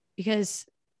bomb because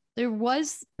there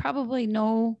was probably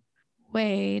no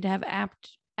way to have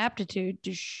aptitude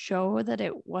to show that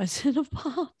it wasn't a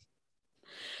bomb.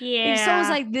 Yeah. If someone's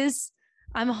like this,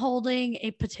 I'm holding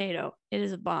a potato. It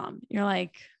is a bomb. You're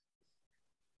like,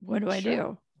 what do I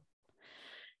do?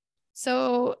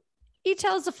 So he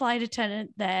tells the flight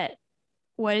attendant that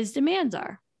what his demands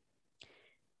are.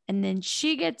 And then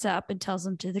she gets up and tells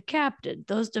him to the captain.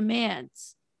 Those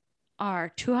demands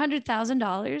are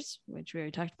 $200,000, which we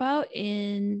already talked about,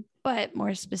 but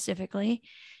more specifically,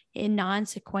 in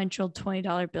non-sequential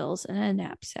 $20 bills and a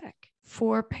knapsack,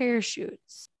 4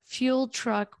 parachutes, fuel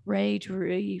truck ready to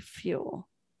refuel.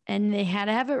 And they had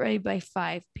to have it ready by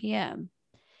 5 p.m.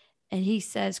 And he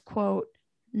says, quote,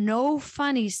 "No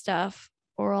funny stuff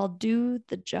or I'll do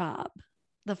the job."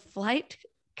 The flight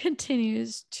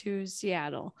continues to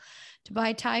Seattle to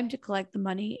buy time to collect the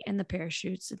money and the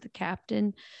parachutes that the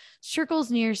captain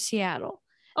circles near Seattle.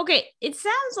 Okay, it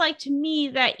sounds like to me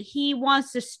that he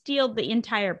wants to steal the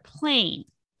entire plane.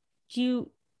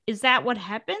 Is that what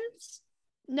happens?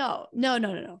 No.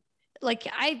 Like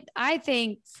I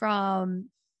think from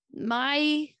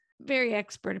my very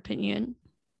expert opinion,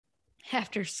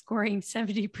 after scoring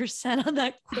 70% on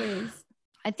that quiz,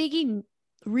 I think he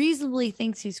reasonably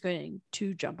thinks he's going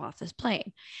to jump off this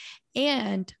plane.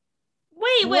 And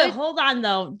Wait, hold on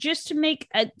though. Just to make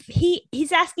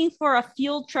he's asking for a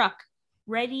fuel truck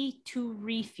ready to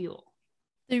refuel.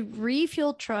 the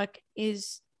refuel truck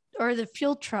is, or the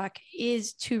fuel truck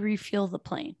is to refuel the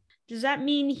plane. Does that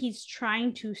mean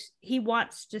he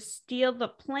wants to steal the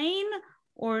plane,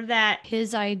 or that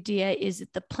His idea is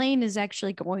that the plane is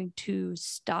actually going to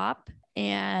stop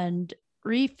and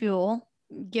refuel,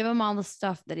 give him all the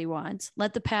stuff that he wants,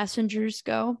 let the passengers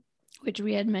go, which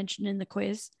we had mentioned in the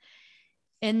quiz.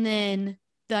 And then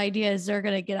the idea is they're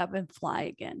going to get up and fly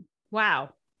again. wow.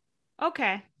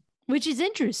 Okay. Which is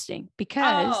interesting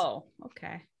because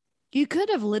okay. you could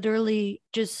have literally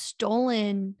just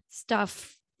stolen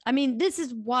stuff. I mean, this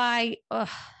is why,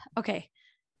 okay.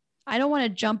 I don't want to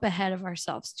jump ahead of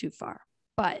ourselves too far,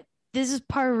 but this is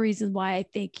part of the reason why I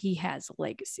think he has a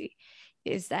legacy,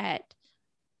 is that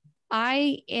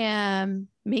I am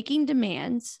making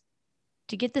demands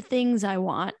to get the things I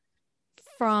want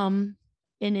from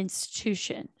an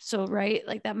institution. So, right,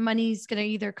 like that money's going to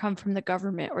either come from the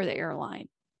government or the airline,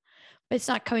 but it's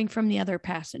not coming from the other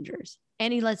passengers.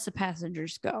 And he lets the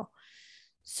passengers go.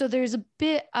 So there's a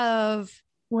bit of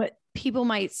what people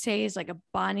might say is like a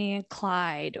Bonnie and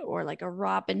Clyde or like a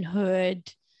Robin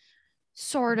Hood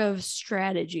sort of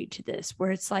strategy to this,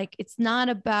 where it's like, it's not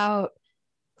about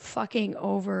fucking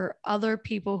over other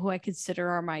people who I consider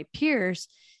are my peers.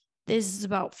 This is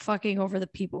about fucking over the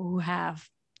people who have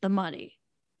the money.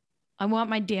 I want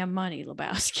my damn money,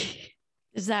 Lebowski.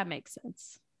 Does that make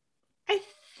sense? I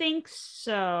think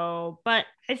so, but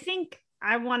I think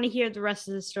I want to hear the rest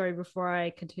of the story before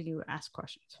I continue to ask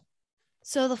questions.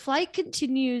 So the flight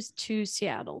continues to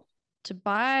Seattle to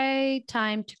buy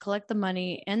time to collect the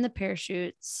money and the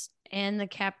parachutes, and the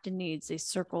captain needs a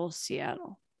circle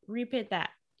Seattle. Repeat that.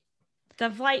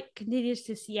 The flight continues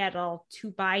to Seattle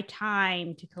to buy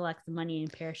time to collect the money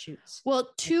and parachutes. Well,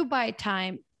 to buy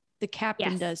time, the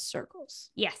captain does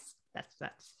circles. Yes, that's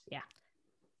yeah.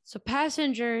 So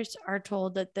passengers are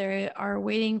told that they are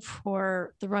waiting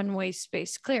for the runway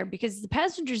space clear, because the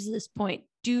passengers at this point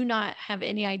do not have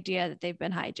any idea that they've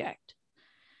been hijacked.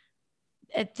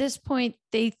 At this point,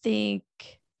 they think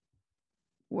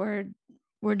we're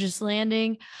just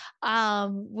landing.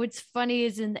 What's funny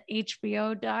is in the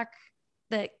HBO doc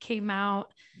that came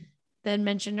out that I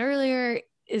mentioned earlier,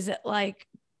 is that like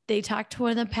they talked to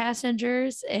one of the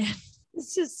passengers, and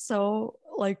it's just so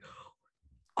like,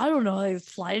 I don't know, like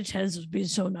flight attendants was being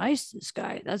so nice to this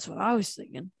guy. That's what I was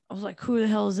thinking. I was like, who the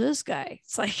hell is this guy?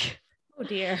 It's like, oh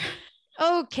dear.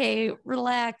 Okay,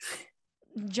 relax,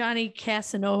 Johnny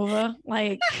Casanova.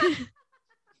 Like,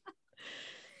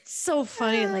 so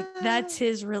funny. Like, that's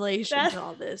his relation to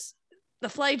all this. The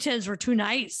flight attendants were too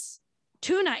nice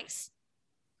to a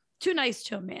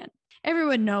man.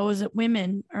 Everyone knows that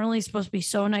women are only supposed to be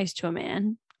so nice to a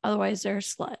man, otherwise they're a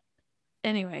slut.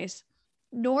 Anyways,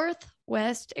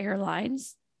 Northwest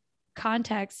Airlines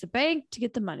contacts the bank to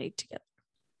get the money together.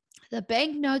 The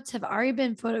bank notes have already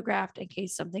been photographed in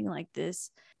case something like this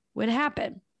would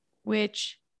happen,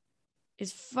 which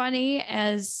is funny.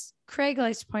 As Craig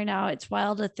likes to point out, it's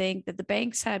wild to think that the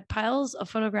banks had piles of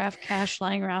photographed cash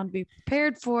lying around to be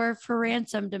prepared for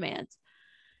ransom demands.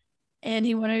 And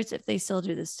he wonders if they still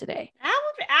do this today.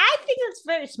 I think it's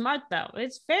very smart, though.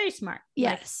 It's very smart.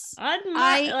 Yes.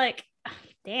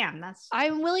 Damn, that's...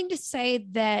 I'm willing to say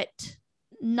that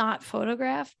not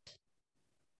photographed,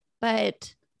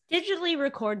 but... digitally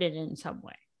recorded in some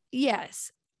way.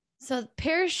 Yes. So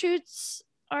parachutes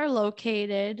are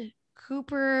located.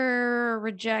 Cooper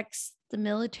rejects the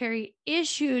military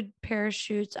issued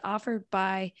parachutes offered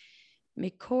by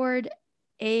McCord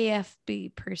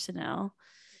AFB personnel,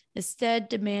 instead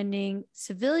demanding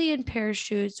civilian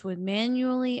parachutes with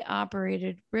manually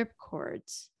operated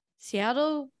ripcords.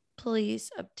 Seattle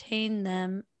police obtained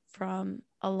them from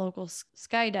a local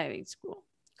skydiving school.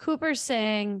 Cooper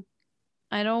saying,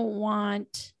 I don't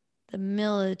want the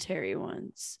military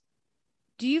ones.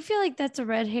 Do you feel like that's a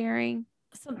red herring?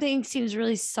 Something seems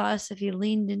really sus if you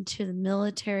leaned into the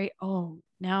military. Oh,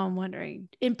 now I'm wondering.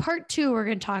 In part 2, we're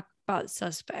going to talk about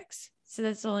suspects. So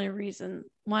that's the only reason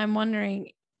why I'm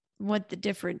wondering what the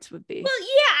difference would be. Well,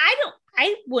 yeah,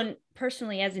 I wouldn't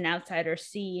personally, as an outsider,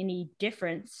 see any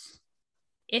difference.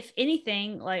 If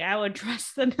anything, like, I would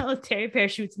trust the military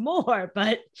parachutes more,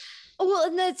 but... Well,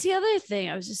 and that's the other thing.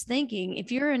 I was just thinking,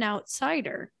 if you're an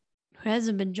outsider who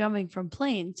hasn't been jumping from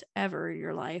planes ever in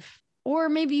your life, or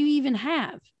maybe you even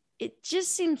have, it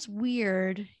just seems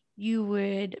weird you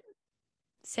would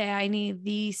say, I need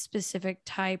the specific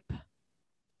type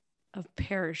of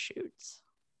parachutes.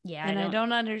 Yeah. And I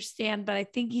don't understand, but I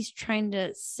think he's trying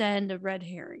to send a red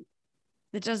herring.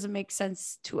 That doesn't make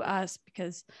sense to us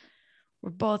because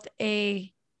we're both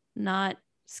not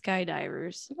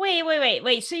skydivers.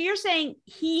 Wait. So you're saying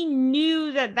he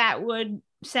knew that would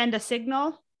send a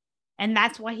signal and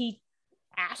that's why he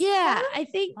asked? Yeah, for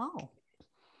it?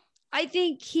 I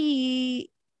think he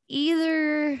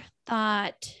either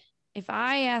thought if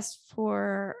I asked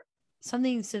for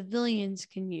something civilians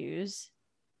can use,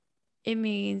 it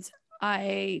means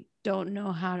I don't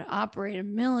know how to operate a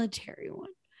military one.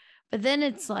 But then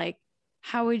it's like,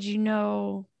 how would you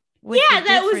know what the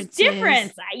that was difference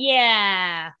different. is?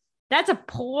 Yeah. That's a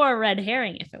poor red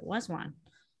herring if it was one.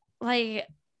 Like,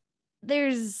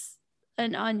 there's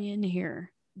an onion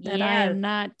here that I am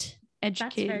not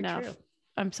educated enough. True.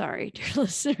 I'm sorry, dear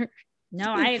listener.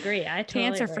 No, I agree. I totally to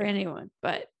answer agree. for anyone,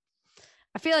 but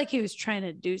I feel like he was trying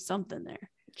to do something there.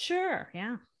 Sure,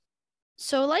 yeah.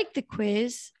 So, like the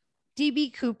quiz,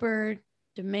 DB Cooper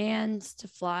demands to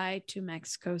fly to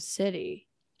Mexico City,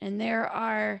 and there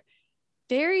are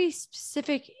very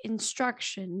specific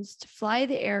instructions to fly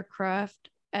the aircraft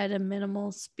at a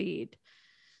minimal speed,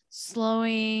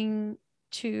 slowing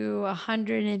to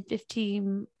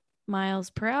 115 miles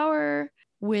per hour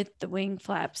with the wing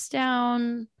flaps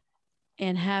down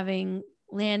and having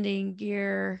landing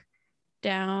gear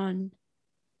down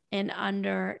and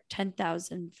under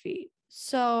 10,000 feet.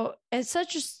 So at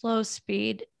such a slow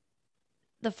speed,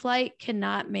 the flight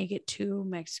cannot make it to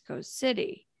Mexico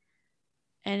City.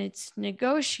 And it's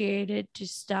negotiated to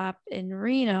stop in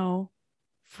Reno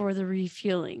for the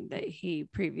refueling that he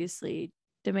previously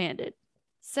demanded.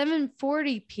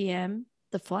 7:40 p.m.,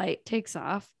 the flight takes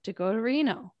off to go to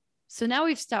Reno. So now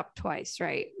we've stopped twice,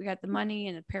 right? We got the money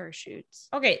and the parachutes.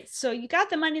 Okay, so you got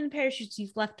the money and the parachutes.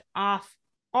 You've left off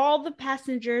all the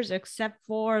passengers except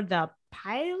for the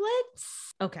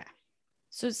pilots? Okay.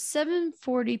 So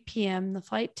 7:40 p.m., the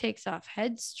flight takes off,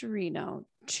 heads to Reno.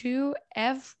 Two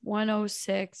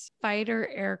F-106 fighter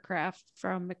aircraft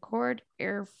from McChord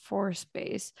Air Force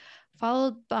Base,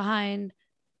 followed behind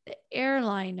the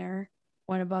airliner,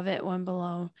 one above it, one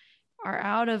below, are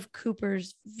out of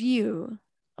Cooper's view,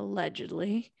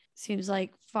 allegedly. Seems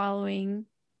like following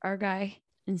our guy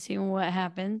and seeing what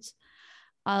happens.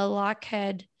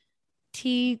 Lockheed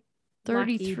T-33.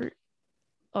 Lockheed.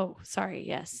 Oh, sorry.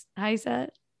 Yes. How is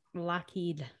that?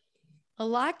 Lockheed. A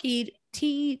Lockheed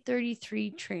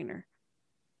T-33 trainer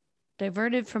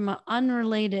diverted from an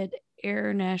unrelated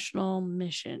air national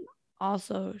mission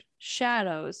also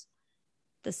shadows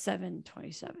the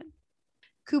 727.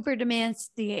 Cooper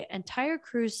demands the entire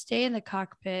crew stay in the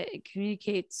cockpit and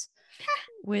communicates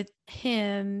with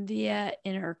him via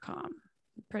intercom.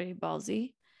 Pretty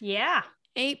ballsy. Yeah.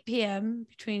 8 p.m.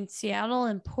 between Seattle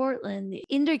and Portland, the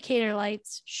indicator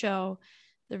lights show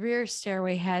the rear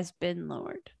stairway has been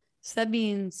lowered. So that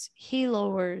means he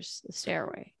lowers the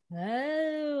stairway.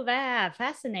 Oh, that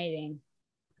fascinating.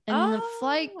 And the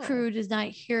flight crew does not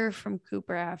hear from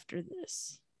Cooper after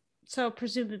this. So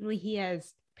presumably he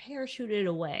has parachuted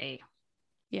away.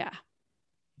 Yeah.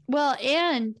 Well,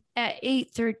 and at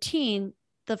 8:13,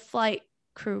 the flight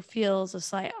crew feels a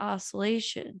slight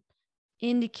oscillation,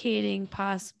 indicating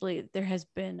possibly there has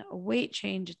been a weight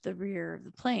change at the rear of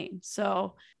the plane.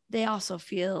 So they also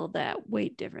feel that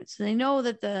weight difference. So they know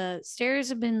that the stairs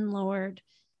have been lowered.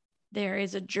 There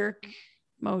is a jerk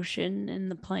motion in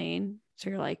the plane. So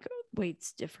you're like,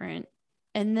 weight's different.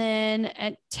 And then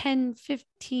at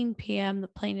 10:15 p.m., the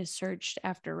plane is searched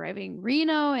after arriving in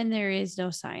Reno, and there is no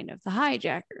sign of the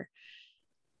hijacker.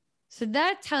 So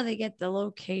that's how they get the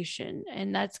location.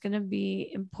 And that's going to be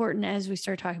important as we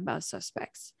start talking about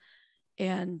suspects.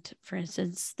 And for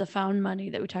instance, the found money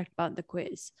that we talked about in the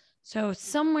quiz. So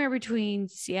somewhere between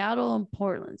Seattle and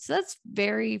Portland. So that's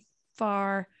very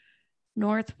far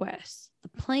northwest. The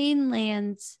plane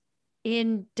lands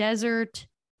in desert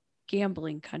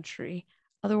gambling country,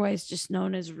 otherwise just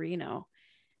known as Reno,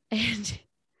 and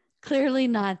clearly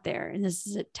not there. And this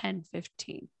is at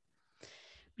 10:15,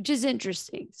 which is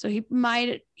interesting. So he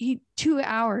 2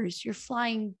 hours, you're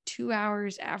flying 2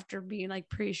 hours after being like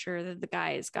pretty sure that the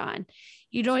guy is gone.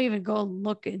 You don't even go and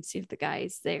look and see if the guy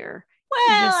is there.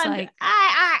 Well, like,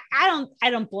 I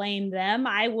don't blame them.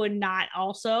 I would not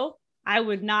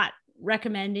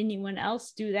recommend anyone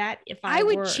else do that. If I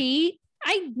would were. cheat.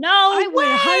 I would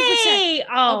 100%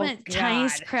 Oh, open a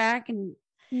tiniest crack and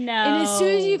no. And as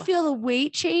soon as you feel the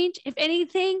weight change, if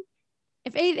anything,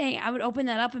 I would open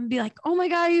that up and be like, "Oh my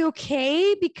God, are you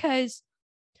okay?" Because,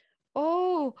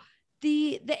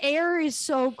 the air is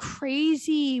so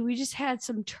crazy. We just had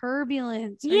some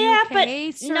turbulence. Are you Yeah, okay,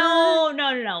 but sir?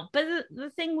 no. But the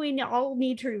thing we all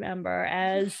need to remember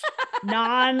as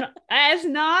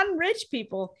non-rich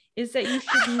people is that you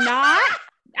should not.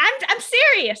 I'm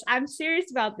serious. I'm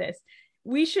serious about this.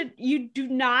 You do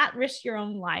not risk your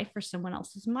own life for someone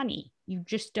else's money. You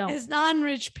just don't. As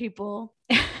non-rich people,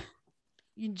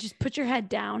 you just put your head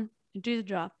down and do the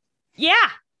job. Yeah,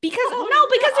 because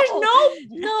there's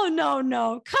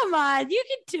no. Come on, you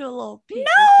can do a little piece.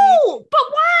 no. But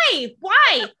why?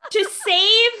 Why to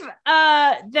save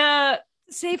the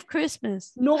Save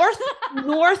Christmas.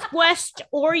 Northwest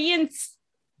Orient's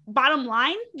bottom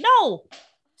line? No,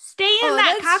 stay in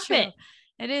that that's cockpit. true.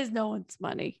 It is no one's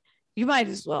money. You might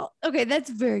as well. Okay, that's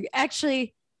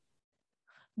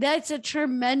a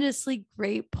tremendously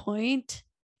great point.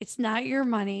 It's not your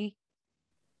money.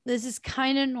 This is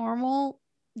kind of normal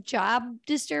job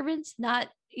disturbance, not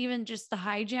even just the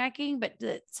hijacking, but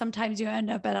sometimes you end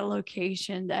up at a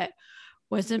location that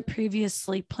wasn't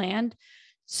previously planned.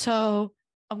 So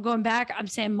I'm going back. I'm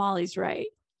saying Molly's right.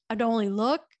 I'd only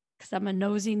look because I'm a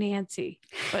nosy Nancy,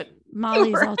 but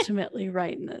Molly's right. ultimately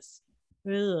right in this.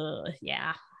 Ugh,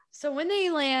 yeah. So when they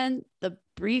land, the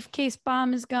briefcase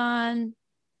bomb is gone,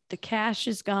 the cash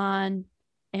is gone,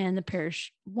 and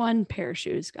one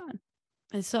parachute is gone.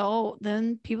 And so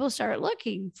then people start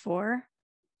looking for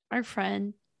our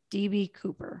friend DB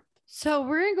Cooper. So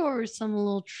we're going to go over some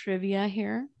little trivia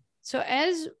here. So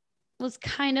as was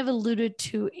kind of alluded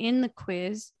to in the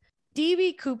quiz,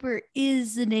 DB Cooper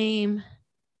is the name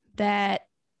that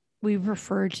we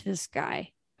refer to this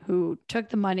guy who took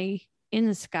the money in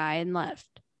the sky and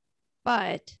left.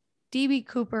 But DB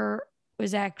Cooper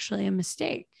was actually a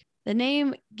mistake. The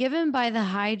name given by the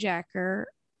hijacker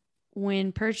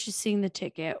when purchasing the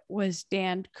ticket was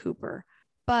Dan Cooper,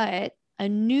 but a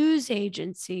news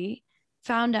agency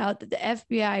found out that the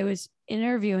FBI was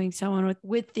interviewing someone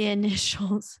with the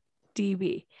initials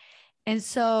DB. And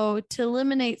so to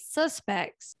eliminate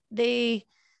suspects, they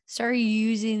started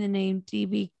using the name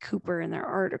DB Cooper in their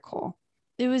article.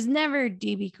 It was never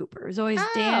DB Cooper. It was always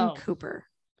Dan Cooper.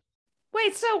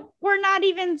 Wait, so we're not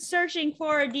even searching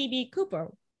for a DB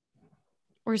Cooper.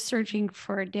 We're searching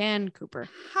for Dan Cooper.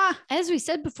 Huh. As we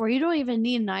said before, you don't even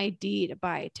need an ID to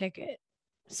buy a ticket.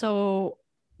 So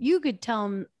you could tell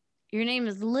them your name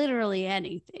is literally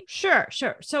anything. Sure.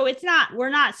 So we're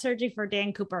not searching for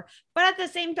Dan Cooper, but at the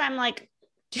same time, like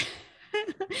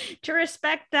to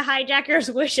respect the hijacker's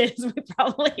wishes, we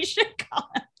probably should call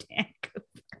him Dan Cooper.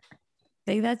 I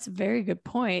think that's a very good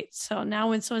point. So now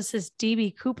when someone says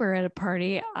DB Cooper at a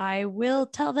party, I will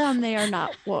tell them they are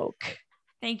not woke.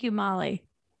 Thank you, Molly.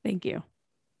 Thank you.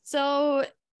 So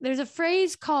there's a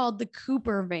phrase called the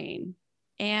Cooper vein.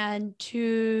 And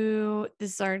this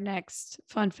is our next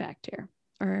fun fact here,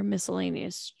 or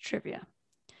miscellaneous trivia.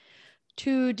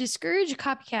 To discourage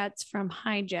copycats from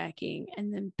hijacking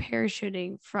and then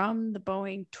parachuting from the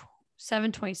Boeing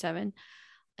 727,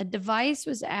 a device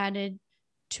was added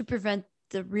to prevent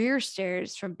the rear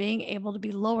stairs from being able to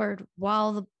be lowered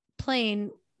while the plane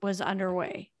was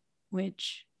underway,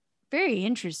 which very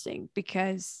interesting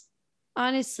because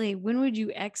honestly, when would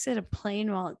you exit a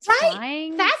plane while it's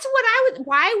flying? That's what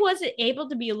why was it able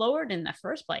to be lowered in the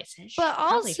first place? But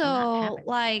also,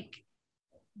 like,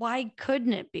 why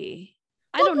couldn't it be?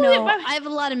 I don't know. I have a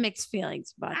lot of mixed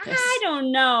feelings about this. I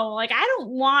don't know. Like, I don't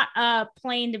want a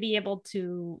plane to be able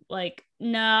to, like,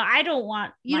 no, I don't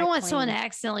want. You don't want someone to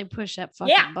accidentally push that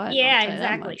fucking button. Yeah,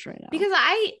 exactly. Right, because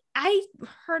I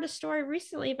heard a story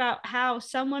recently about how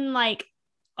someone like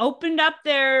opened up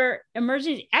their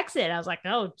emergency exit. I was like,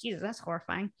 oh, Jesus, that's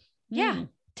horrifying. Yeah,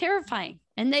 terrifying.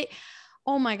 And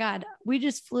oh my God, we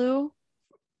just flew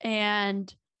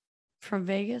and from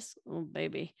Vegas, oh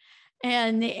baby.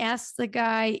 And they asked the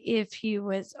guy if he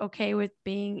was okay with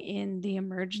being in the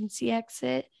emergency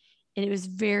exit. And it was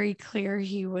very clear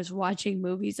he was watching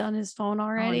movies on his phone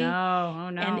already. Oh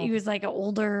no. And he was like an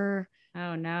older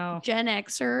Gen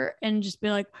Xer and just be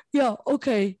like, yeah,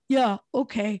 okay.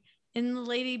 And the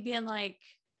lady being like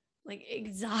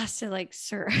exhausted, like,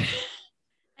 sir.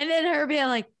 And then her being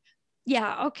like,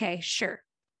 yeah, okay, sure.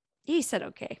 He said,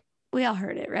 okay. We all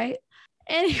heard it, right?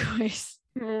 Anyways.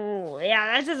 Oh,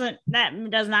 yeah,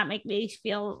 that does not make me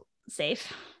feel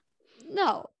safe.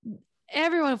 No,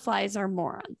 everyone flies are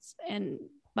morons, and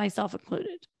myself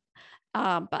included.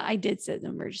 But I did sit in the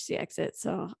emergency exit,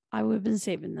 so I would have been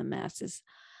saving the masses.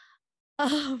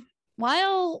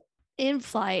 While in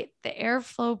flight, the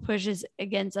airflow pushes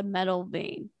against a metal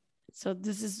vein. So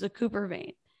this is the Cooper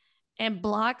vein and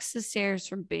blocks the stairs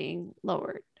from being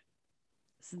lowered.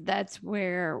 So that's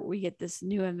where we get this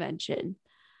new invention.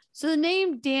 So the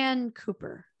name Dan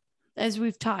Cooper, as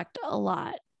we've talked a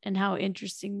lot, and how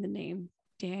interesting the name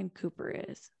Dan Cooper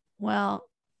is. Well,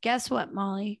 guess what,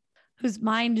 Molly? Whose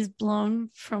mind is blown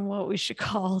from what we should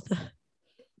call the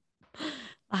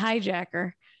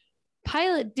hijacker.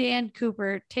 Pilot Dan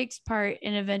Cooper takes part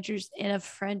in adventures in a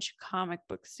French comic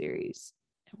book series.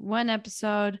 One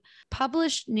episode,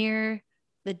 published near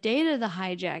the date of the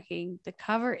hijacking, the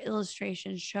cover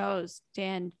illustration shows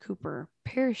Dan Cooper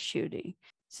parachuting.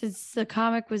 Since the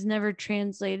comic was never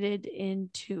translated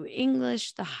into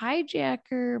English, the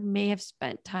hijacker may have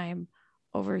spent time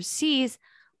overseas,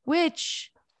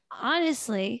 which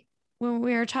honestly, when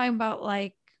we were talking about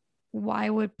like, why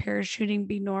would parachuting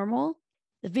be normal?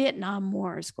 The Vietnam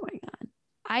War is going on.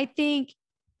 I think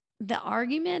the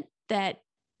argument that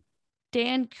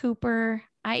Dan Cooper,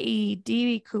 i.e.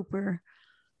 D.B. Cooper,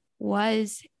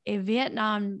 was a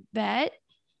Vietnam vet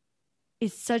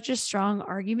is such a strong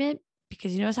argument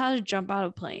because he knows how to jump out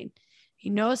of a plane. He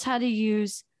knows how to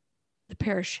use the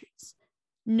parachutes,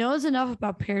 knows enough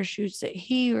about parachutes that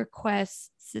he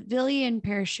requests civilian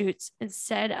parachutes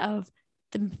instead of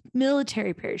the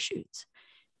military parachutes.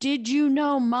 Did you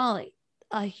know, Molly,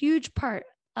 a huge part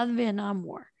of the Vietnam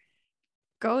War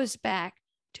goes back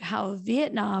to how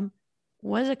Vietnam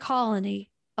was a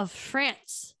colony of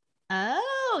France?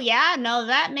 Oh, yeah. No,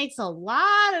 that makes a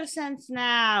lot of sense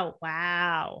now.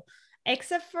 Wow.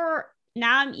 Except for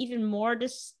now, I'm even more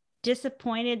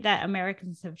disappointed that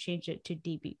Americans have changed it to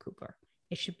DB Cooper.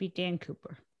 It should be Dan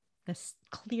Cooper. That's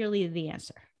clearly the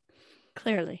answer.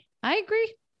 Clearly. I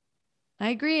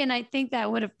agree. And I think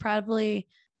that would have probably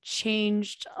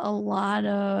changed a lot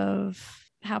of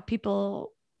how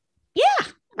people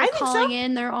I think calling so.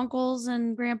 in their uncles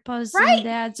and grandpas Right. and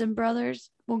dads and brothers.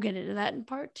 We'll get into that in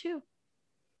part 2.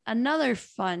 Another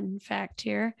fun fact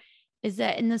here is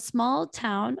that in the small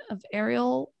town of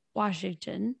Ariel,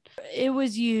 Washington, it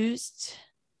was used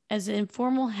as an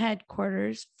informal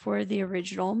headquarters for the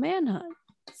original manhunt.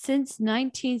 Since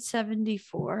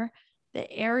 1974,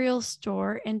 the Ariel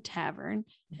Store and Tavern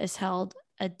has held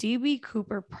a D.B.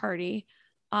 Cooper party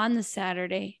on the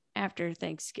Saturday after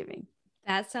Thanksgiving.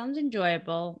 That sounds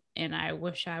enjoyable, and I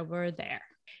wish I were there.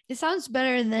 It sounds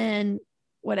better than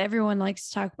what everyone likes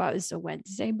to talk about is the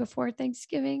Wednesday before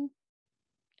Thanksgiving.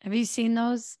 Have you seen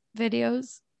those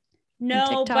videos? No,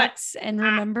 and but TikToks and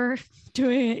remember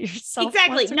doing it yourself?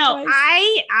 exactly. once or No,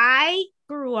 twice? I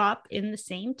grew up in the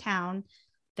same town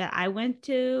that I went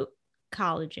to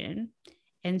college in.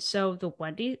 And so the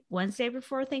Wednesday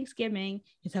before Thanksgiving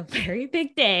is a very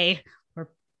big day for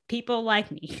people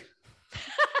like me.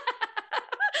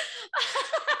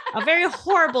 A very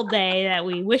horrible day that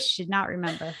we wish to not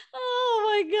remember. Oh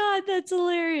my God, that's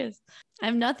hilarious. I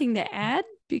have nothing to add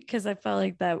because I felt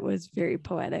like that was very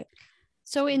poetic.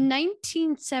 So in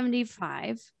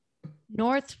 1975,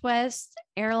 Northwest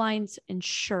Airlines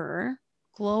insurer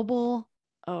Global,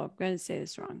 I'm going to say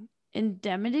this wrong,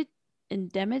 Indemnity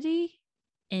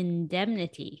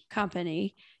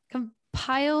Company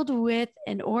compiled with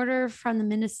an order from the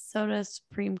Minnesota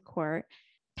Supreme Court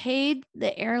paid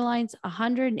the airlines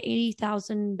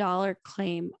 $180,000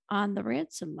 claim on the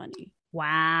ransom money.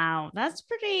 Wow, that's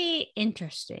pretty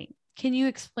interesting. Can you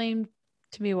explain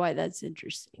to me why that's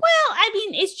interesting? Well, I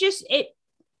mean, it's just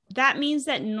that means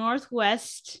that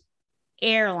Northwest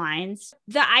Airlines,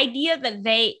 the idea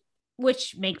that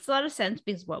which makes a lot of sense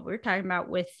because what we're talking about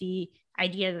with the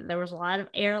idea that there was a lot of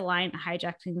airline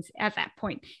hijackings at that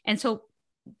point. And so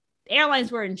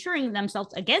airlines were insuring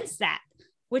themselves against that,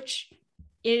 which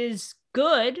is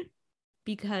good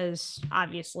because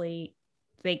obviously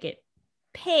they get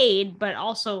paid, but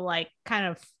also like kind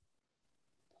of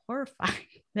horrifying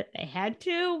that they had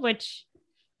to, which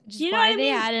you know why they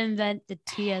had to invent the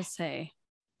TSA.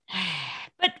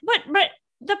 But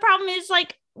the problem is,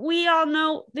 like, we all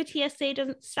know the TSA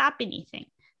doesn't stop anything.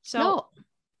 So no,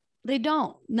 they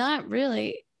don't. Not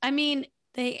really. I mean,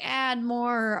 they add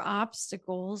more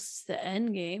obstacles to the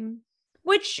end game,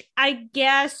 which I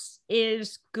guess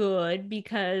is good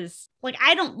because, like,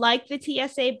 I don't like the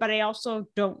TSA, but I also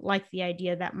don't like the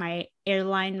idea that my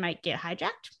airline might get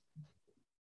hijacked.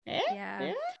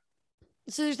 Yeah.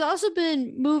 So there's also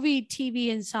been movie,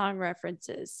 TV, and song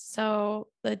references. So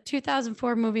the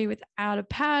 2004 movie Without a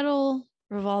Paddle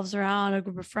revolves around a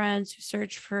group of friends who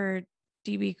search for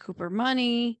DB Cooper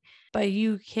money, but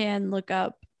you can look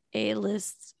up a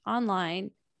list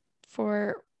online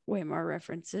for way more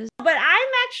references. But I'm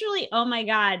actually, oh my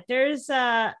God, there's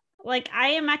I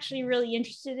am actually really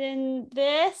interested in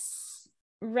this,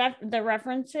 the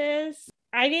references.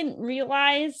 I didn't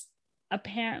realize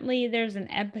apparently there's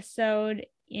an episode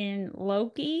in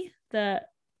Loki, the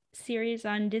series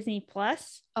on Disney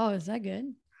Plus. Oh, is that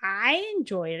good? I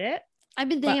enjoyed it. I've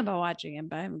been thinking about watching it,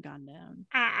 but I haven't gone down.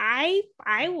 I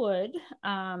would.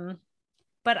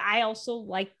 But I also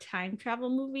like time travel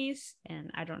movies, and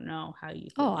I don't know how you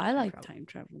feel Oh, about I like travel. time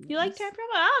travel. You like time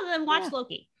travel? Oh, then watch Yeah.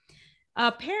 Loki.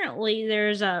 Apparently,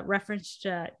 there's a reference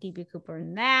to DB Cooper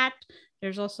in that.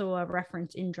 There's also a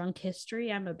reference in Drunk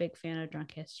History. I'm a big fan of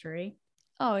Drunk History.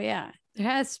 Oh, yeah. There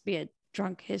has to be a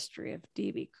drunk history of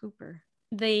DB Cooper.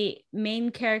 The main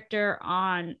character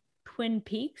on Twin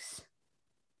Peaks,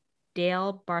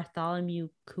 Dale Bartholomew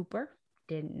Cooper,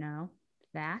 didn't know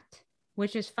that,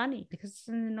 which is funny because it's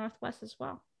in the Northwest as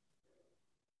well.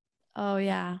 Oh,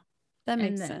 yeah. That And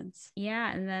makes then- sense.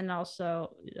 Yeah, and then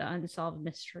also the Unsolved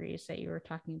Mysteries that you were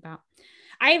talking about.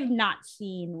 I have not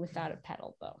seen Without a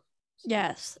Pedal, though.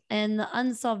 Yes. And the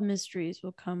Unsolved Mysteries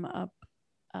will come up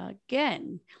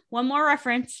again. One more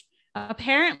reference.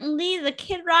 Apparently, the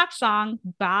Kid Rock song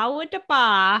 "Ba With Da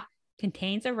Ba"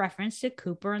 contains a reference to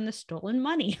Cooper and the stolen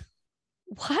money.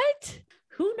 What?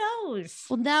 Who knows?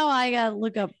 Well, now I got to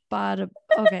look up bottom.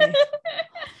 Okay.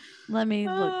 Let me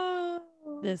look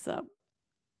Oh. this up.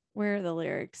 Where are the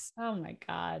lyrics? Oh my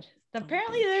god. Don't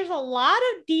Apparently think. there's a lot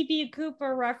of DB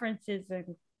Cooper references,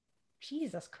 and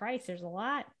Jesus Christ, there's a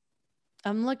lot.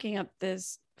 I'm looking up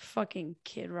this fucking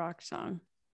Kid Rock song.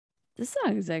 This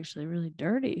song is actually really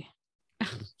dirty.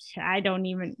 I don't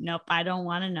even nope, I don't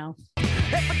want to know.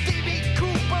 If a DB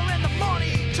Cooper and the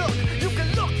money took, you can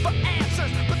look for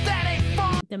answers, but that ain't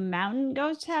fun. The Mountain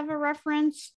Goats have a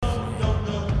reference,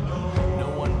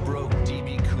 No one broke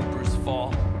DB Cooper's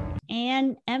fall.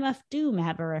 and MF Doom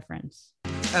have a reference.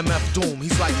 MF Doom,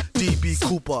 he's like DB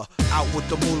Cooper, out with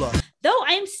the moolah. Though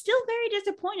I am still very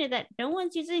disappointed that no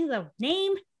one's using the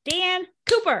name Dan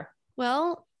Cooper.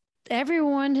 Well,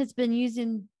 everyone has been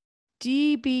using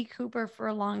DB Cooper for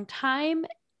a long time.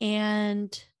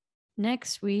 And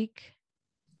next week,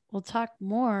 we'll talk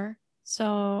more.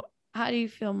 So, how do you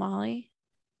feel, Molly?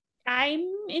 I'm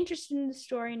interested in the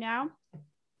story now,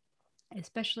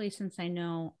 especially since I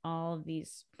know all of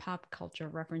these pop culture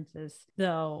references.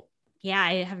 Though, yeah,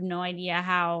 I have no idea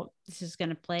how this is going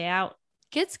to play out.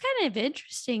 It's kind of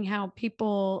interesting how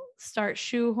people start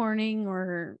shoehorning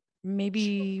or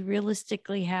maybe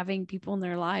realistically having people in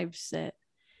their lives that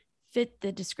fit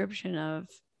the description of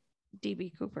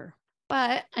DB Cooper.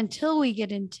 But until we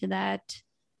get into that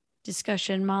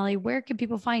discussion, Molly, where can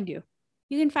people find you?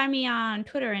 You can find me on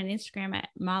Twitter and Instagram at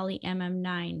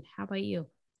MollyMM9. How about you?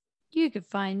 You can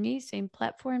find me, same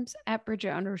platforms, at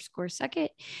Bridget_2nd.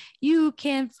 You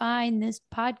can find this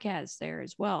podcast there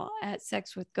as well at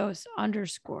Sex with Ghosts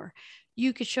 _.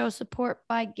 You could show support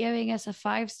by giving us a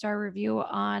 5-star review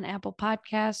on Apple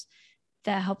Podcasts.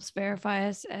 That helps verify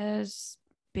us as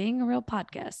being a real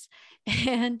podcast.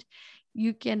 And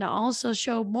you can also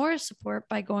show more support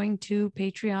by going to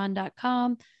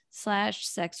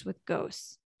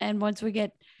patreon.com/sexwithghosts. And once we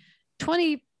get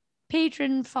 20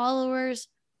 patron followers,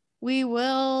 we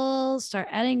will start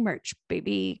adding merch,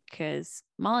 baby, because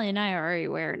Molly and I are already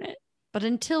wearing it. But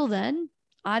until then,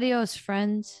 adios,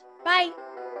 friends. Bye.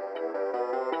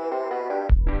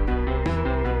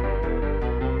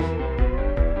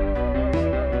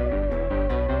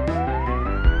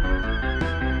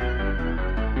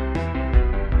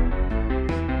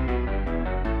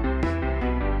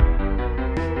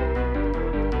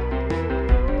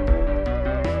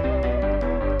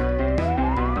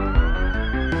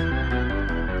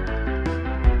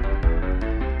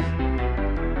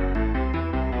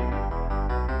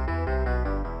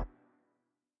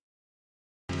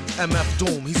 MF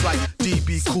Doom, he's like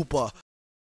DB Cooper,